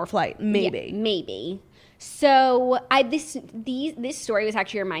 11-hour flight. Maybe. Yeah, maybe. So this story was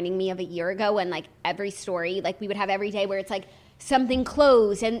actually reminding me of a year ago when like every story like we would have every day where it's like something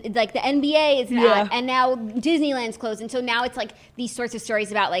closed and like the NBA is not and now Disneyland's closed, and so now it's like these sorts of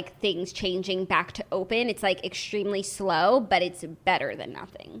stories about like things changing back to open. It's like extremely slow, but it's better than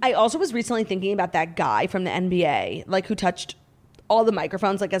nothing. I also was recently thinking about that guy from the NBA like who touched all the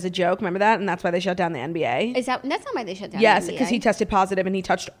microphones like as a joke. Remember that? And that's why they shut down the NBA. That's not why they shut down yes, the NBA? Because he tested positive and he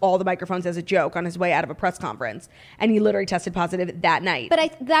touched all the microphones as a joke on his way out of a press conference. And he literally tested positive that night.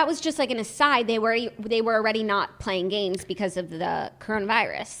 But that was just like an aside. They were already not playing games because of the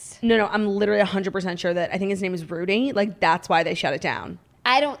coronavirus. No, I'm literally 100% sure that I think his name is Rudy. Like that's why they shut it down.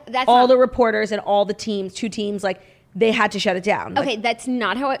 The reporters and all the teams, 2 teams, like they had to shut it down. Okay, that's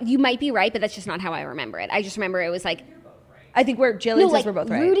not how you might be right, but that's just not how I remember it. I just remember it was like, I think Jillian says we're both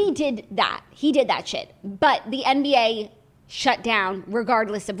right. Rudy did that. He did that shit. But the NBA shut down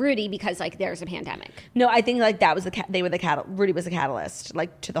regardless of Rudy because like there's a pandemic. No, I think like that was Rudy was the catalyst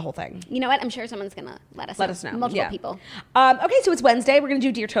like to the whole thing. You know what? I'm sure someone's gonna let us know. Multiple people. Okay, so it's Wednesday. We're gonna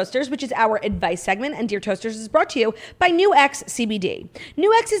do Dear Toasters, which is our advice segment, and Dear Toasters is brought to you by New X CBD.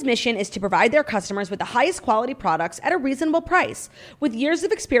 New X's mission is to provide their customers with the highest quality products at a reasonable price. With years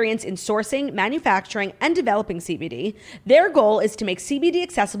of experience in sourcing, manufacturing, and developing CBD, their goal is to make CBD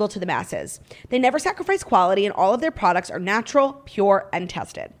accessible to the masses. They never sacrifice quality, and all of their products are natural, pure, and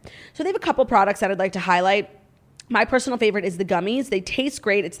tested. So they have a couple products that I'd like to highlight. My personal favorite is the gummies. They taste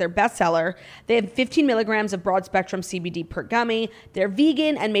great. It's their best seller. They have 15 milligrams of broad spectrum CBD per gummy. They're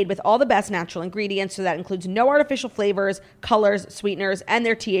vegan and made with all the best natural ingredients. So that includes no artificial flavors, colors, sweeteners, and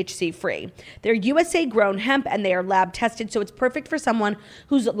they're THC free. They're USA grown hemp and they are lab tested. So it's perfect for someone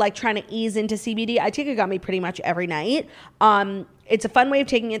who's like trying to ease into CBD. I take a gummy pretty much every night. It's a fun way of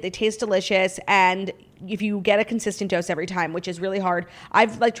taking it. They taste delicious. And if you get a consistent dose every time, which is really hard.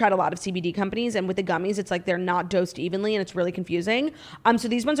 I've like tried a lot of CBD companies, and with the gummies, it's like they're not dosed evenly and it's really confusing. So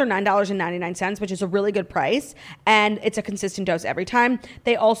these ones are $9.99, which is a really good price, and it's a consistent dose every time.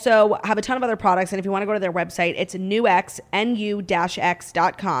 They also have a ton of other products, and if you want to go to their website, it's nu-x.com.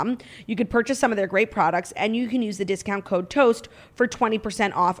 You could purchase some of their great products, and you can use the discount code TOAST for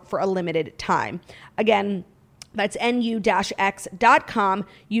 20% off for a limited time. Again, that's nu-x.com.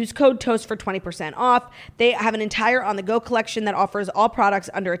 Use code TOAST for 20% off. They have an entire on-the-go collection that offers all products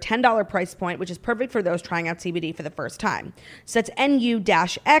under a $10 price point, which is perfect for those trying out CBD for the first time. So that's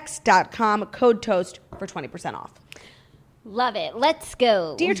nu-x.com, code TOAST for 20% off. Love it. Let's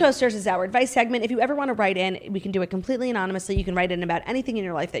go. Dear Toasters is our advice segment. If you ever want to write in, we can do it completely anonymously. You can write in about anything in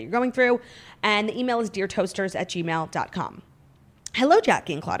your life that you're going through. And the email is deartoasters@gmail.com. Hello,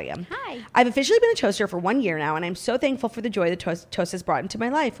 Jackie and Claudia. Hi. I've officially been a toaster for 1 year now, and I'm so thankful for the joy that Toast has brought into my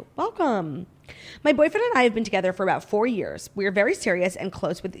life. Welcome. My boyfriend and I have been together for about 4 years. We are very serious and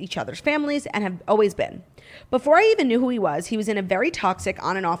close with each other's families and have always been. Before I even knew who he was in a very toxic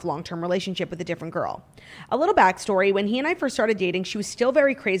on and off long-term relationship with a different girl. A little backstory, when he and I first started dating, she was still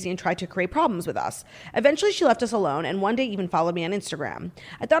very crazy and tried to create problems with us. Eventually, she left us alone and one day even followed me on Instagram.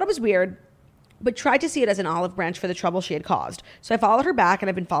 I thought it was weird, but tried to see it as an olive branch for the trouble she had caused. So I followed her back, and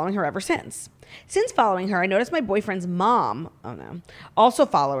I've been following her ever since. Since following her, I noticed my boyfriend's mom, also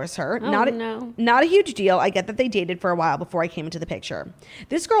follows her. Not a huge deal. I get that they dated for a while before I came into the picture.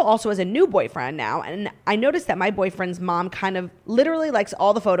 This girl also has a new boyfriend now, and I noticed that my boyfriend's mom kind of literally likes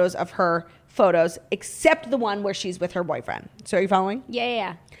all the photos of her photos except the one where she's with her boyfriend. So are you following?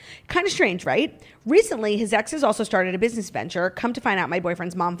 Yeah. Kind of strange, right? Recently, his ex has also started a business venture. Come to find out, my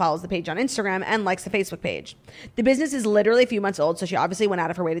boyfriend's mom follows the page on Instagram and likes the Facebook page. The business is literally a few months old, so she obviously went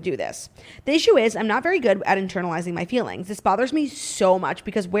out of her way to do this. The issue is, I'm not very good at internalizing my feelings. This bothers me so much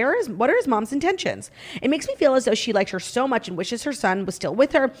because what are his mom's intentions? It makes me feel as though she likes her so much and wishes her son was still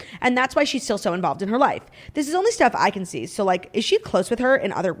with her, and that's why she's still so involved in her life. This is only stuff I can see. So, like, is she close with her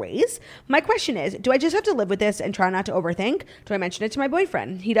in other ways? My question is, do I just have to live with this and try not to overthink? Do I mention it to my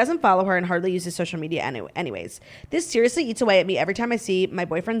boyfriend? He doesn't follow her and hardly uses social media anyways. This seriously eats away at me every time I see my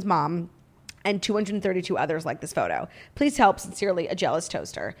boyfriend's mom and 232 others like this photo. Please help. Sincerely, a jealous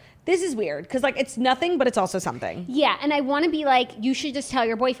toaster. This is weird because, like, it's nothing, but it's also something. Yeah, and I want to be like, you should just tell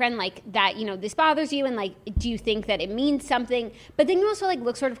your boyfriend, like, that, you know, this bothers you, and, like, do you think that it means something? But then you also, like,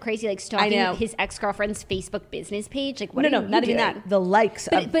 look sort of crazy, like, stalking his ex-girlfriend's Facebook business page. Like, what are you not doing? even that. The likes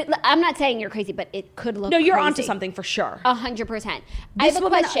but I'm not saying you're crazy, but it could look you're crazy. onto something for sure. 100%. I have a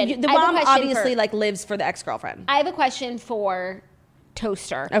question. The mom obviously, like, lives for the ex-girlfriend. I have a question for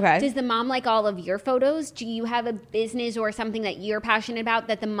Toaster. Okay. Does the mom like all of your photos? Do you have a business or something that you're passionate about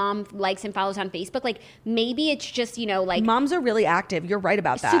that the mom likes and follows on Facebook? Like, maybe it's just, you know, like, moms are really active. You're right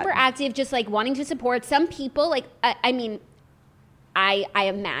about that. Super active, just like wanting to support. Some people, like, I mean, I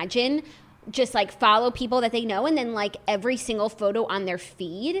imagine just like follow people that they know and then like every single photo on their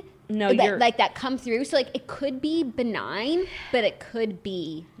feed like that come through. So like it could be benign, but it could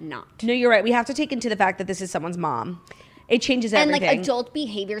be not. No, you're right. We have to take into the fact that this is somenene's mom. It changes everything. And like adult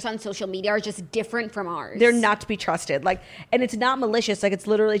behaviors on social media are just different from ours. They're not to be trusted. Like, and it's not malicious. Like, it's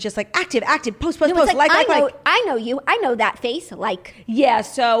literally just like active, post, like, I know you. I know that face. Like, yeah.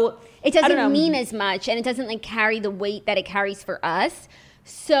 So it doesn't mean as much, and it doesn't like carry the weight that it carries for us.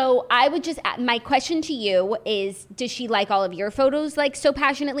 So I would just, my question to you is, does she like all of your photos like so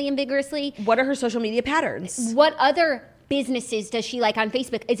passionately and vigorously? What are her social media patterns? What other businesses does she like on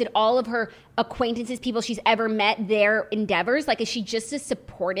Facebook? Is it all of her acquaintances, people she's ever met, their endeavors? Like, is she just a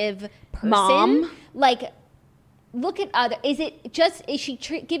supportive person? Mom? Like, look at other, is she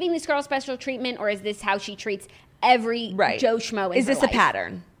giving this girl special treatment, or is this how she treats every Joe Schmo in Is her this life? a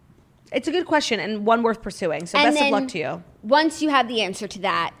pattern? It's a good question and one worth pursuing. So And best of then luck to you. Once you have the answer to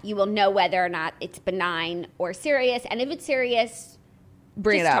that, you will know whether or not it's benign or serious. And if it's serious,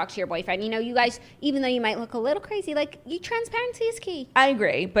 Bring just it up. talk to your boyfriend. You know, you guys, even though you might look a little crazy, like, transparency is key. I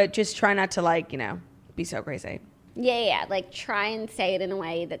agree, but just try not to, like, be so crazy. Yeah. Like, try and say it in a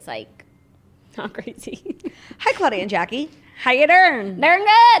way that's, like, not crazy. Hi, Claudia and Jackie. How you doing? They're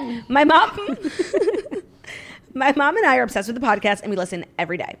good. My mom... My mom and I are obsessed with the podcast, and we listen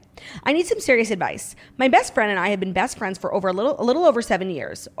every day. I need some serious advice. My best friend and I have been best friends for a little over 7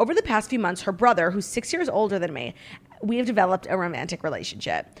 years. Over the past few months, her brother, who's 6 years older than me, we have developed a romantic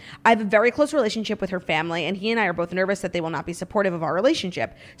relationship. I have a very close relationship with her family, and he and I are both nervous that they will not be supportive of our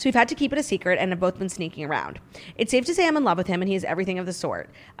relationship. So we've had to keep it a secret and have both been sneaking around. It's safe to say I'm in love with him, and he is everything of the sort.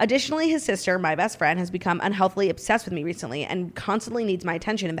 Additionally, his sister, my best friend, has become unhealthily obsessed with me recently and constantly needs my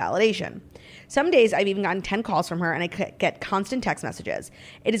attention and validation. Some days I've even gotten 10 calls from her, and I get constant text messages.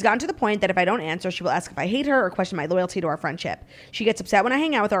 It has gotten to the point that if I don't answer, she will ask if I hate her or question my loyalty to our friendship. She gets upset when I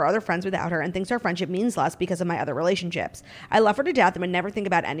hang out with our other friends without her and thinks our friendship means less because of my other relationships. I love her to death and would never think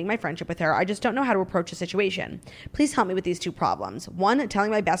about ending my friendship with her. I just don't know how to approach the situation. Please help me with these two problems. 1,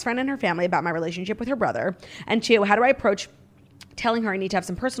 telling my best friend and her family about my relationship with her brother. And 2, how do I approach telling her I need to have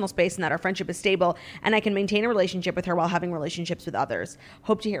some personal space and that our friendship is stable and I can maintain a relationship with her while having relationships with others.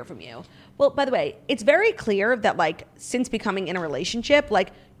 Hope to hear from you. Well, by the way, it's very clear that, like, since becoming in a relationship,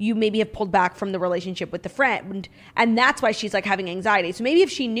 like, you maybe have pulled back from the relationship with the friend, and that's why she's, like, having anxiety. So maybe if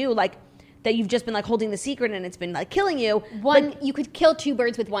she knew, like, that you've just been, like, holding the secret and it's been, like, killing you. You could kill 2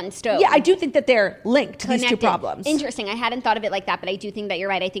 birds with 1 stone. Yeah, I do think that they're linked, these two Connected. problems. Interesting. I hadn't thought of it like that, but I do think that you're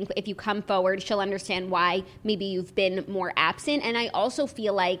right. I think if you come forward, she'll understand why maybe you've been more absent. And I also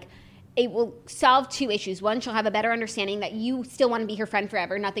feel like it will solve 2 issues. 1, she'll have a better understanding that you still want to be her friend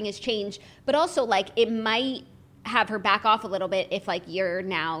forever. Nothing has changed. But also, like, it might have her back off a little bit if, like, you're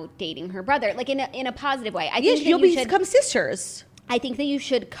now dating her brother, like, in a positive way. I think you'll become sisters. I think that you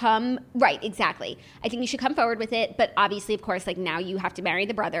should come, right, exactly. I think you should come forward with it, but obviously, of course, like, now you have to marry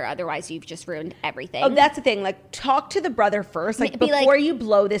the brother, otherwise you've just ruined everything. Oh, that's the thing. Like, talk to the brother first. Like, before you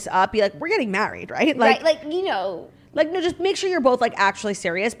blow this up, be like, we're getting married, right? Like, right, like, you know. Like, no, just make sure you're both, like, actually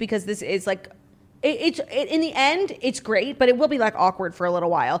serious, because this is, like, it's in the end, it's great, but it will be, like, awkward for a little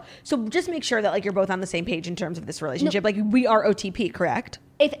while. So just make sure that, like, you're both on the same page in terms of this relationship. No. Like, we are OTP, correct?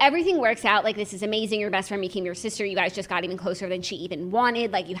 If everything works out, like, this is amazing, your best friend became your sister, you guys just got even closer than she even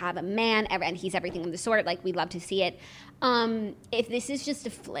wanted, like, you have a man, and he's everything of the sort, like, we'd love to see it. If this is just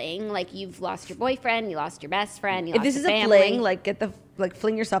a fling, like, you've lost your boyfriend, you lost your best friend, you lost your family. If this is a fling, like,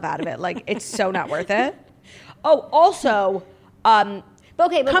 fling yourself out of it. Like, it's so not worth it. Oh, also,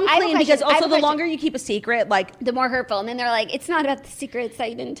 okay, come clean, because also the longer you keep a secret, like, the more hurtful. And then they're like, it's not about the secrets that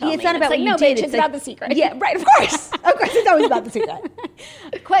you didn't tell me. It's not about what you did. It's about the secret. Yeah, right, of course. Of course, it's always about the secret.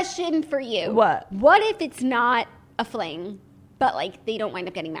 Question for you. What? What if it's not a fling, but, like, they don't wind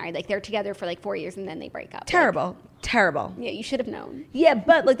up getting married? Like, they're together for, like, 4 years and then they break up. Terrible. Like, terrible. Yeah, you should have known. Yeah,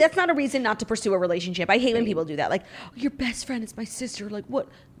 but, like, that's not a reason not to pursue a relationship. I hate when people do that. Like, oh, your best friend is my sister. Like, what?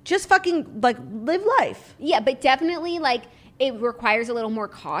 Just fucking, like, live life. Yeah, but definitely, like, it requires a little more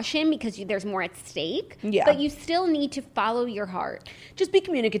caution because there's more at stake. Yeah. But you still need to follow your heart. Just be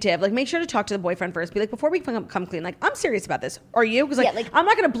communicative. Like, make sure to talk to the boyfriend first. Be like, before we come clean, like, I'm serious about this. Are you? Because, like, I'm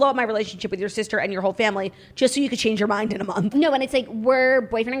not going to blow up my relationship with your sister and your whole family just so you could change your mind in a month. No, and it's like, we're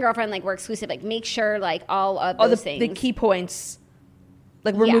boyfriend and girlfriend, like, we're exclusive. Like, make sure, like, all of those things. The key points.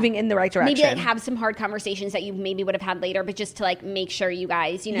 Like, we're moving in the right direction. Maybe, like, have some hard conversations that you maybe would have had later, but just to, like, make sure you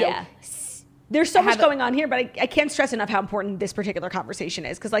guys, you know. Yeah. There's so much going on here, but I can't stress enough how important this particular conversation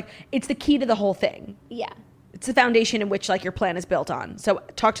is, because, like, it's the key to the whole thing. Yeah. It's the foundation in which, like, your plan is built on. So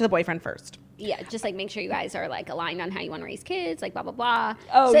talk to the boyfriend first. Yeah, just, like, make sure you guys are, like, aligned on how you want to raise kids, like, blah, blah, blah.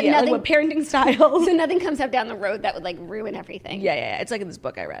 Oh, so yeah, nothing, like, what parenting styles. So nothing comes up down the road that would, like, ruin everything. Yeah. It's like in this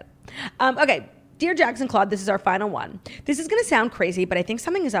book I read. Okay. Dear Jackson Claude, this is our final one. This is going to sound crazy, but I think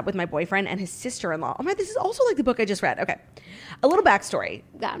something is up with my boyfriend and his sister-in-law. Oh my, this is also like the book I just read. Okay. A little backstory.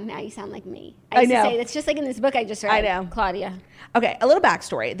 God, now you sound like me. I know. To say, it's just like in this book I just read. I know. Claudia. Okay, a little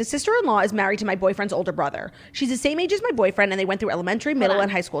backstory. The sister-in-law is married to my boyfriend's older brother. She's the same age as my boyfriend, and they went through elementary, middle,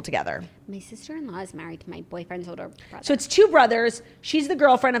 and high school together. My sister-in-law is married to my boyfriend's older brother. So it's 2 brothers. She's the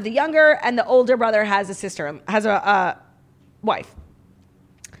girlfriend of the younger, and the older brother has a wife.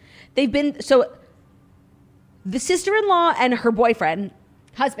 They've been... So... The sister-in-law and her boyfriend,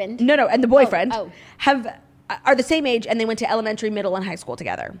 husband, and the boyfriend are the same age, and they went to elementary, middle, and high school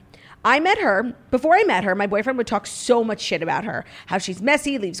together. I met her. Before I met her, my boyfriend would talk so much shit about her, how she's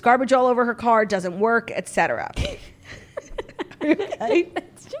messy, leaves garbage all over her car, doesn't work, etc. Okay?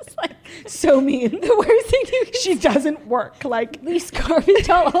 just like So mean. the worst thing you can She doesn't work. Like, leave garbage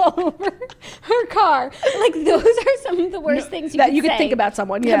all over her car. Like those are some of the worst things that you could say think about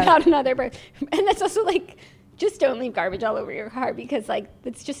someone. Yeah. about another person. And that's also like, just don't leave garbage all over your car because like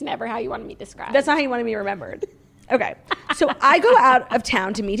that's just never how you want to be described. That's not how you want to be remembered. Okay. So I go out of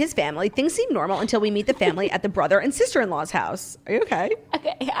town to meet his family. Things seem normal until we meet the family at the brother and sister-in-law's house. Are you okay?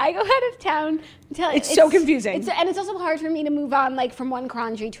 Okay, I go out of town. It's so confusing. And it's also hard for me to move on like from one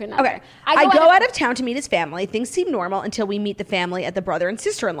quandary to another. Okay. I go out of town to meet his family. Things seem normal until we meet the family at the brother and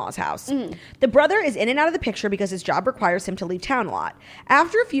sister-in-law's house. The brother is in and out of the picture because his job requires him to leave town a lot.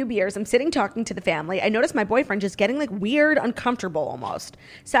 After a few beers, I'm sitting talking to the family. I notice my boyfriend just getting like weird, uncomfortable almost.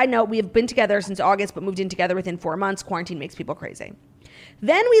 Side note, we have been together since August but moved in together within 4 months. Quarantine makes people crazy.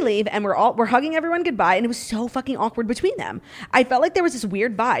 Then we leave and we're hugging everyone goodbye, and it was so fucking awkward between them. I felt like there was this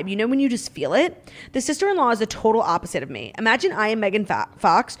weird vibe. You know when you just feel it? The sister-in-law is the total opposite of me. Imagine I am Megan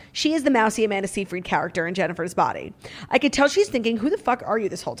Fox. She is the mousy Amanda Seyfried character in Jennifer's Body. I could tell she's thinking, who the fuck are you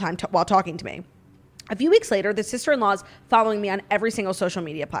this whole time while talking to me? A few weeks later, the sister-in-law is following me on every single social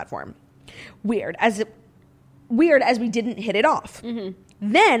media platform. Weird as we didn't hit it off.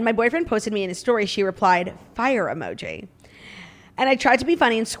 Then my boyfriend posted me in his story. She replied, fire emoji. And I tried to be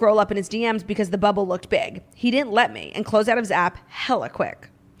funny and scroll up in his DMs because the bubble looked big. He didn't let me and closed out of his app hella quick.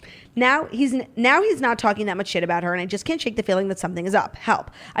 Now he's not talking that much shit about her, and I just can't shake the feeling that something is up.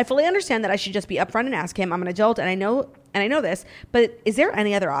 Help. I fully understand that I should just be upfront and ask him. I'm an adult and I know this, but is there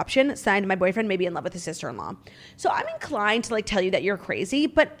any other option? Signed, my boyfriend may be in love with his sister-in-law. So I'm inclined to like tell you that you're crazy,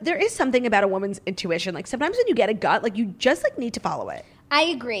 but there is something about a woman's intuition. Like sometimes when you get a gut, like you just like need to follow it. I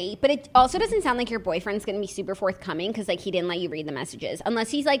agree, but it also doesn't sound like your boyfriend's going to be super forthcoming because like he didn't let you read the messages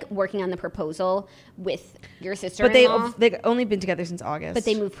unless he's like working on the proposal with your sister-in-law. But they've only been together since August. But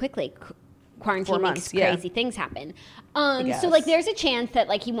they move quickly. Quarantine 4 months, makes crazy things happen. So like there's a chance that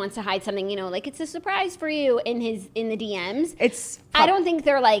like he wants to hide something, you know, like it's a surprise for you in the DMs. I don't think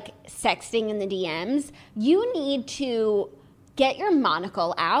they're like sexting in the DMs. You need to get your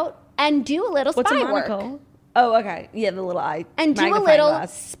monocle out and do a little spy work. Oh, okay. Yeah, the little eye. And do a little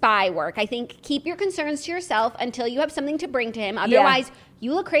spy work. I think keep your concerns to yourself until you have something to bring to him. Otherwise,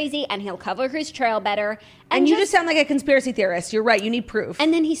 you look crazy and he'll cover his trail better. And you just sound like a conspiracy theorist. You're right. You need proof.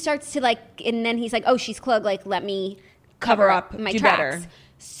 And then he starts to like, and then he's like, oh, she's Klug. Like, let me cover up my do tracks. Better.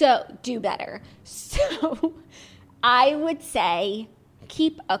 So, do better. So, I would say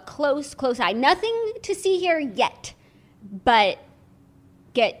keep a close eye. Nothing to see here yet, but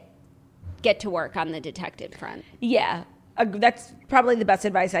get to work on the detective front. Yeah. That's probably the best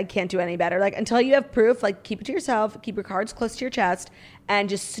advice. I can't do any better. Like until you have proof, like keep it to yourself, keep your cards close to your chest and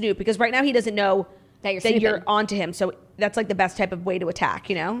just snoop because right now he doesn't know that you're onto him. So that's like the best type of way to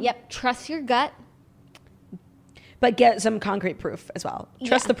attack, you know? Yep. Trust your gut. But get some concrete proof as well.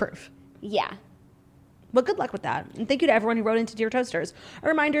 Trust the proof. Yeah. Well, good luck with that. And thank you to everyone who wrote into Dear Toasters. A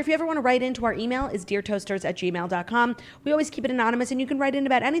reminder, if you ever want to write into our email, is deartoasters@gmail.com. We always keep it anonymous, and you can write in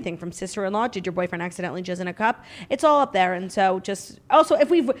about anything from sister-in-law, did your boyfriend accidentally jizz in a cup? It's all up there. And so just, also,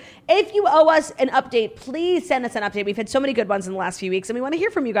 if you owe us an update, please send us an update. We've had so many good ones in the last few weeks, and we want to hear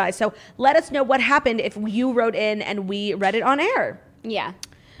from you guys. So let us know what happened if you wrote in and we read it on air. Yeah.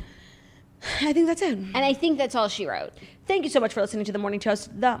 I think that's it. And I think that's all she wrote. Thank you so much for listening to The Morning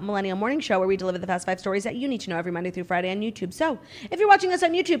Toast, the Millennial Morning Show, where we deliver the fast 5 stories that you need to know every Monday through Friday on YouTube. So if you're watching us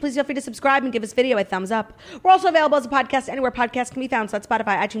on YouTube, please feel free to subscribe and give this video a thumbs up. We're also available as a podcast anywhere podcasts can be found. So that's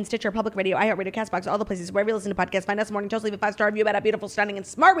Spotify, iTunes, Stitcher, Public Radio, iHeartRadio, CastBox, all the places wherever you listen to podcasts. Find us Morning Toast, leave a 5-star review about how beautiful, stunning, and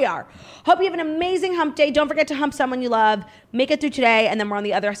smart we are. Hope you have an amazing hump day. Don't forget to hump someone you love. Make it through today, and then we're on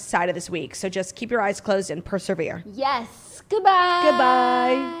the other side of this week. So just keep your eyes closed and persevere. Yes. Goodbye.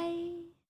 Goodbye.